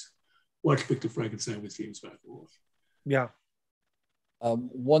movies, watch Victor Frankenstein with James McAvoy. Yeah.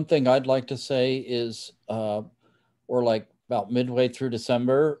 One thing I'd like to say is we're like about midway through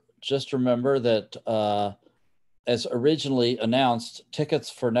December. Just remember that as originally announced, tickets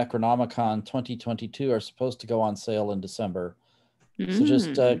for Necronomicon 2022 are supposed to go on sale in December. So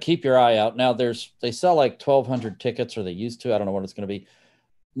just keep your eye out. Now they sell like 1,200 tickets, or they used to. I don't know what it's going to be.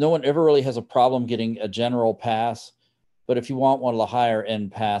 No one ever really has a problem getting a general pass, but if you want one of the higher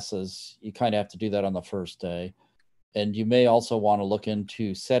end passes, you kind of have to do that on the first day. And you may also want to look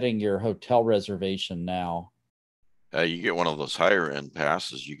into setting your hotel reservation now. You get one of those higher end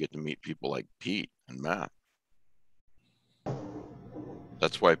passes, you get to meet people like Pete and Matt.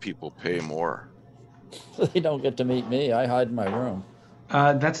 That's why people pay more. They don't get to meet me. I hide in my room.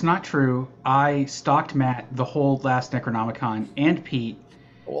 That's not true. I stalked Matt the whole last Necronomicon and Pete.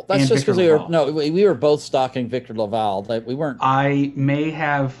 Well, that's just because we were both stalking Victor Laval. We weren't. I may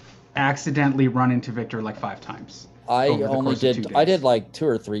have accidentally run into Victor like 5 times. I did like 2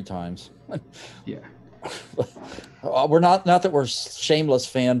 or 3 times. Yeah. We're not that we're shameless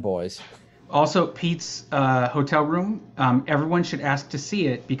fanboys. Also, Pete's hotel room, everyone should ask to see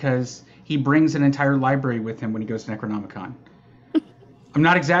it because he brings an entire library with him when he goes to Necronomicon. I'm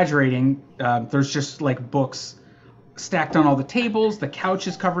not exaggerating. There's just like books stacked on all the tables. The couch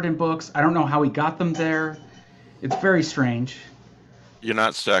is covered in books. I don't know how he got them there. It's very strange. You're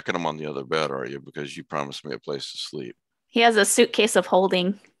not stacking them on the other bed, are you? Because you promised me a place to sleep. He has a suitcase of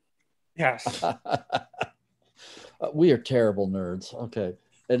holding. Yes. We are terrible nerds. Okay.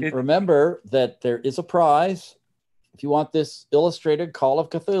 And remember that there is a prize. If you want this illustrated Call of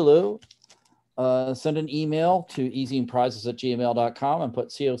Cthulhu, send an email to ezineprizes@gmail.com and put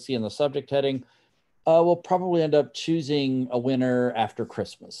COC in the subject heading. We'll probably end up choosing a winner after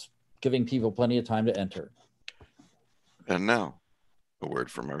Christmas, giving people plenty of time to enter. And now, a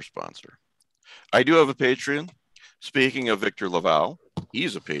word from our sponsor. I do have a Patreon. Speaking of Victor Laval,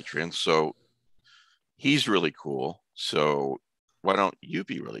 he's a Patreon, so he's really cool. So why don't you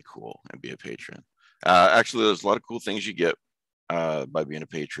be really cool and be a patron? Actually, there's a lot of cool things you get by being a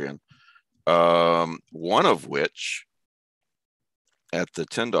Patreon. One of which, at the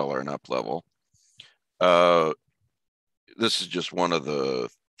 $10 and up level, this is just one of the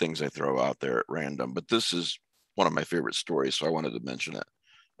things I throw out there at random, but this is one of my favorite stories, so I wanted to mention it.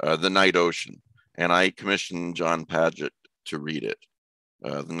 The Night Ocean, and I commissioned John Paget to read it.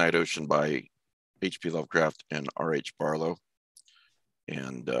 The Night Ocean by H.P. Lovecraft and R.H. Barlow.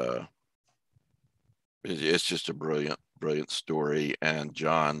 And it's just a brilliant, brilliant story. And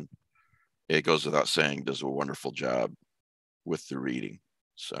John, it goes without saying, does a wonderful job with the reading.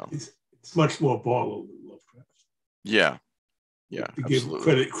 So it's much more Barlow than Lovecraft. Yeah. To give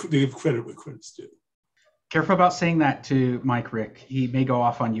credit where credit's due. Careful about saying that to Mike Rick. He may go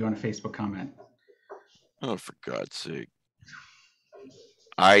off on you on a Facebook comment. Oh, for God's sake.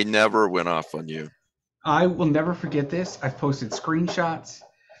 I never went off on you. I will never forget this. I've posted screenshots.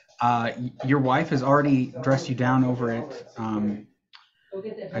 Your wife has already dressed you down over it.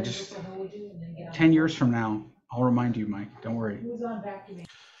 10 years from now, I'll remind you, Mike. Don't worry.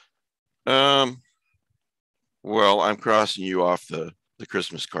 Well, I'm crossing you off the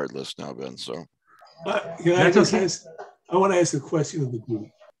Christmas card list now, Ben. So I want to ask a question of the group.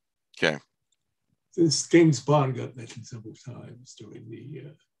 Okay. Since James Bond got mentioned several times during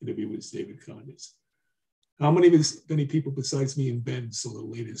the interview with David Conyers, how many people besides me and Ben saw the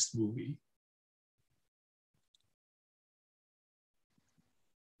latest movie?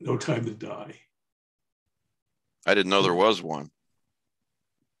 No Time to Die. I didn't know there was one.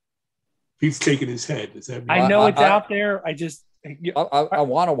 Pete's shaking his head. Does that mean I know it's out there. I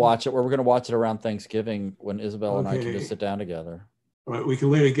want to watch it. We're going to watch it around Thanksgiving when Isabel and I can just sit down together. All right, we can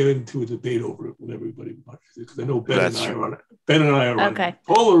later get into a debate over it when everybody watches it, because I know Ben and I are on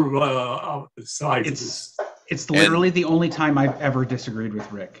polar sides of this. It's literally the only time I've ever disagreed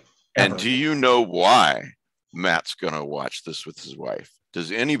with Rick. Ever. And do you know why Matt's going to watch this with his wife?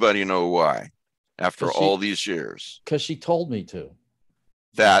 Does anybody know why? After all these years? Because she told me to.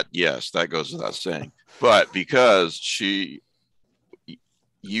 Yes, that goes without saying. But because she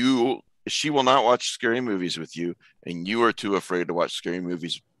will not watch scary movies with you, and you are too afraid to watch scary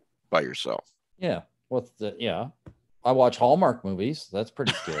movies by yourself. Yeah. I watch Hallmark movies. That's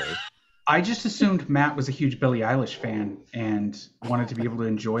pretty scary. I just assumed Matt was a huge Billie Eilish fan and wanted to be able to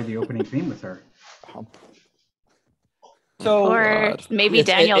enjoy the opening theme with her. So Or God. maybe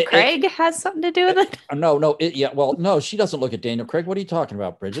It's- Daniel Craig has something to do with it. No. Well, no, she doesn't look at Daniel Craig. What are you talking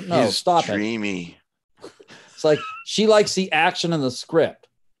about, Bridget? No, He's stop it. dreamy. It's like she likes the action in the script.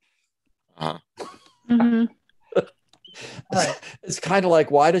 Mhm. It's kind of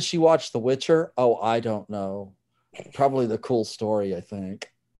like, why does she watch The Witcher? Oh, I don't know. Probably the cool story, I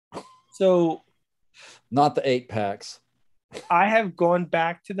think. So Not the 8-packs. I have gone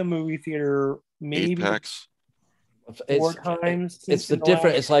back to the movie theater maybe 8-packs. four times. It's since the the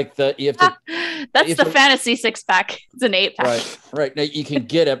different. last- It's like you have to. That's If the you- fantasy 6-pack. It's an 8-pack. Right. Now you can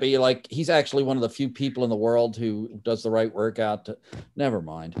get it, but you're like, he's actually one of the few people in the world who does the right workout. Never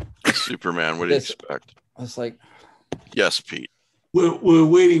mind. Superman. What do you expect? I was like, Yes, Pete. We're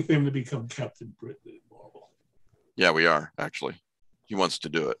waiting for him to become Captain Britain in Marvel. Yeah, we are actually. He wants to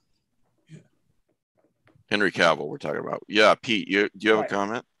do it. Yeah. Henry Cavill, we're talking about. Yeah, Pete. Do you have a Right.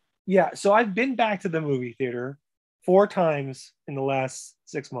 comment? Yeah, so I've been back to the movie theater 4 times in the last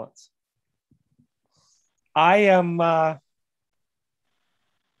 6 months. I am Done.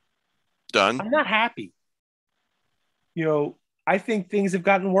 I'm not happy. I think things have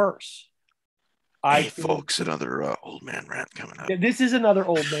gotten worse. Hey, folks, another old man rant coming up. This is another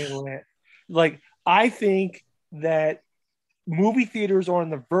old man rant. Like, I think that movie theaters are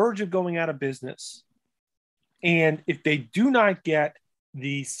on the verge of going out of business. And if they do not get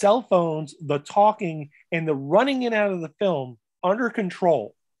the cell phones, the talking, and the running in and out of the film under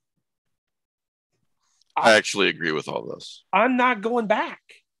control, I actually agree with all this. I'm not going back.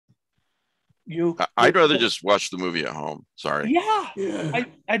 I'd rather just watch the movie at home. Sorry. Yeah.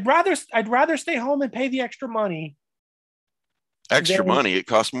 I'd rather stay home and pay the extra money. Extra money. It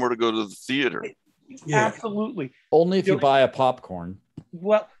costs more to go to the theater. Yeah. Absolutely. only if you buy a popcorn.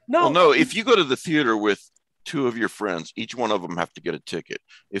 Well, no. Well, no. If you go to the theater with 2 of your friends, each one of them have to get a ticket.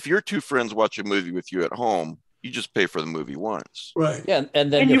 If your 2 friends watch a movie with you at home, you just pay for the movie once. Right. Yeah,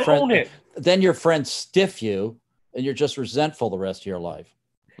 and then And your you friend, own it. then your friends stiff you, and you're just resentful the rest of your life.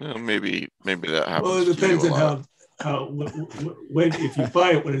 Well, maybe that happens. Well, it to depends you a on lot. how when if you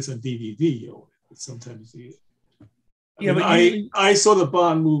buy it when it's on DVD, you own it. But sometimes you. Yeah, but I saw the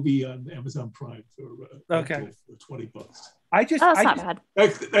Bond movie on Amazon Prime for $20. That's not bad.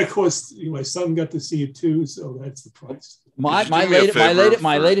 That cost. My son got to see it too, so that's the price. My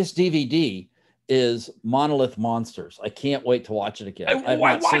latest DVD is Monolith Monsters. I can't wait to watch it again. I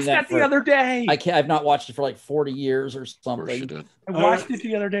watched that the other day. I've not watched it for like 40 years or something. I watched it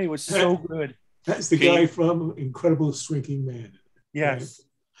the other day. It was so good. That's the guy from Incredible Shrinking Man. Yes.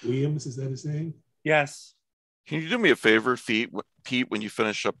 Right? Williams, is that his name? Yes. Can you do me a favor, Pete, when you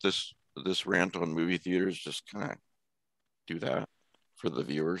finish up this rant on movie theaters, just kind of do that for the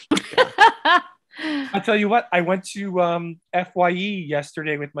viewers? I'll tell you what, I went to FYE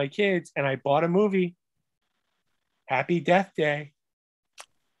yesterday with my kids and I bought a movie. Happy Death Day.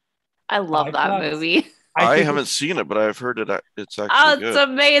 I love that movie. I haven't seen it, but I've heard it's actually It's good.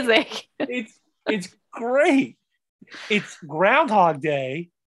 amazing. It's great. It's Groundhog Day.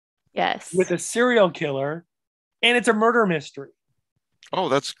 Yes. With a serial killer, and it's a murder mystery. Oh,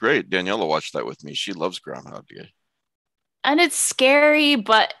 that's great. Daniela watched that with me. She loves Groundhog Day. And it's scary,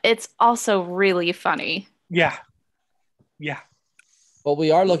 but it's also really funny. Yeah. Yeah. Well,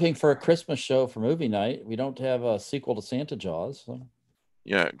 we are looking for a Christmas show for movie night. We don't have a sequel to Santa Jaws. So.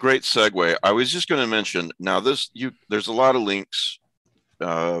 Yeah, great segue. I was just going to mention now there's a lot of links,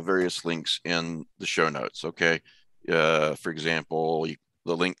 various links in the show notes. Okay. For example,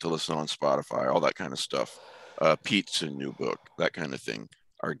 the link to listen on Spotify, all that kind of stuff. Pete's new book, that kind of thing,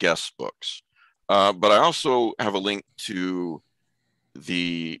 our guest books. But I also have a link to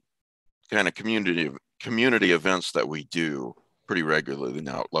the kind of community events that we do pretty regularly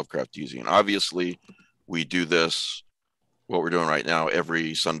now at Lovecraft eZine. Obviously, we do this, what we're doing right now,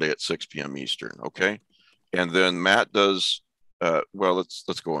 every Sunday at 6 p.m. Eastern, okay? And then Matt does,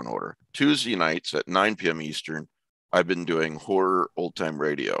 let's go in order. Tuesday nights at 9 p.m. Eastern, I've been doing horror old time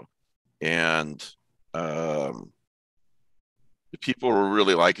radio. And the people were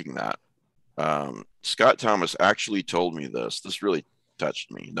really liking that. Scott Thomas actually told me this really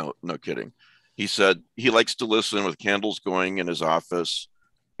touched me. No kidding. He said he likes to listen with candles going in his office,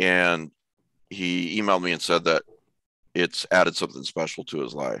 and he emailed me and said that it's added something special to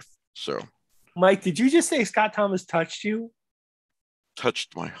his life. So, Mike, did you just say Scott Thomas touched you?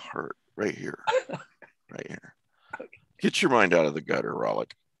 Touched my heart right here. Right here. Get your mind out of the gutter,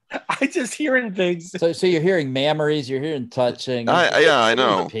 Rollick. I just hearing things. So you're hearing memories, you're hearing touching. I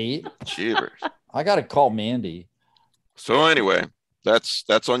know. Pete. Cheaters. I got to call Mandy. So anyway, that's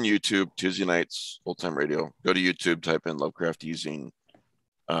on YouTube, Tuesday nights, old time radio. Go to YouTube, type in Lovecraft eZine,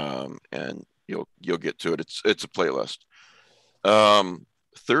 and you'll get to it. It's a playlist.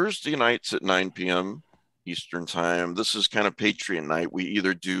 Thursday nights at 9 p.m. Eastern time. This is kind of Patreon night. We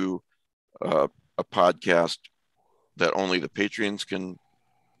either do a podcast that only the Patreons can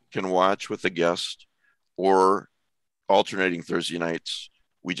watch with a guest, or alternating Thursday nights,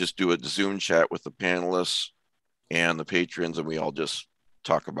 we just do a Zoom chat with the panelists and the patrons, and we all just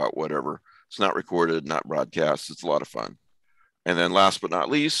talk about whatever. It's not recorded, not broadcast. It's a lot of fun. And then last but not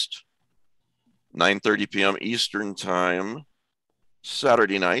least, 9:30 p.m. Eastern time,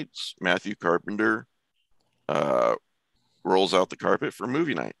 Saturday nights, Matthew Carpenter rolls out the carpet for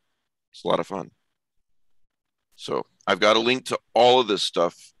movie night. It's a lot of fun. So I've got a link to all of this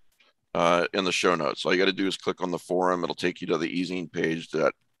stuff in the show notes. All you got to do is click on the forum. It'll take you to the eZine page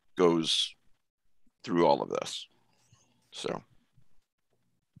that goes through all of this. So,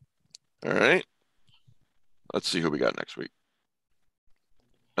 all right. Let's see who we got next week.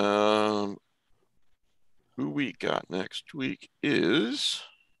 Who we got next week is...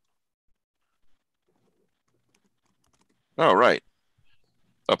 Oh, right.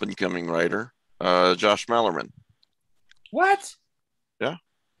 Up and coming writer, Josh Mallerman. What? Yeah.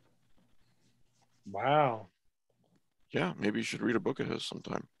 Wow. Yeah, maybe you should read a book of his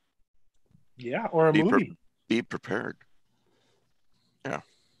sometime. Yeah, or a movie. Be prepared. Yeah.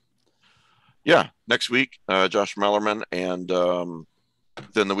 Yeah, next week, Josh Mallerman, and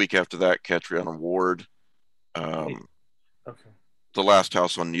then the week after that, Catriona Ward. Okay. The Last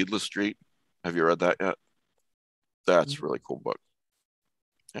House on Needless Street. Have you read that yet? That's a really cool book.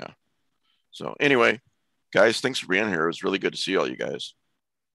 Yeah. So anyway, guys, thanks for being here. It was really good to see all you guys.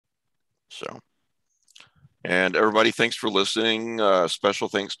 So, and everybody, thanks for listening. Special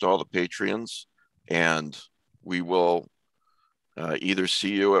thanks to all the Patreons. And we will either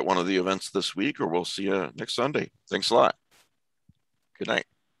see you at one of the events this week, or we'll see you next Sunday. Thanks a lot. Good night.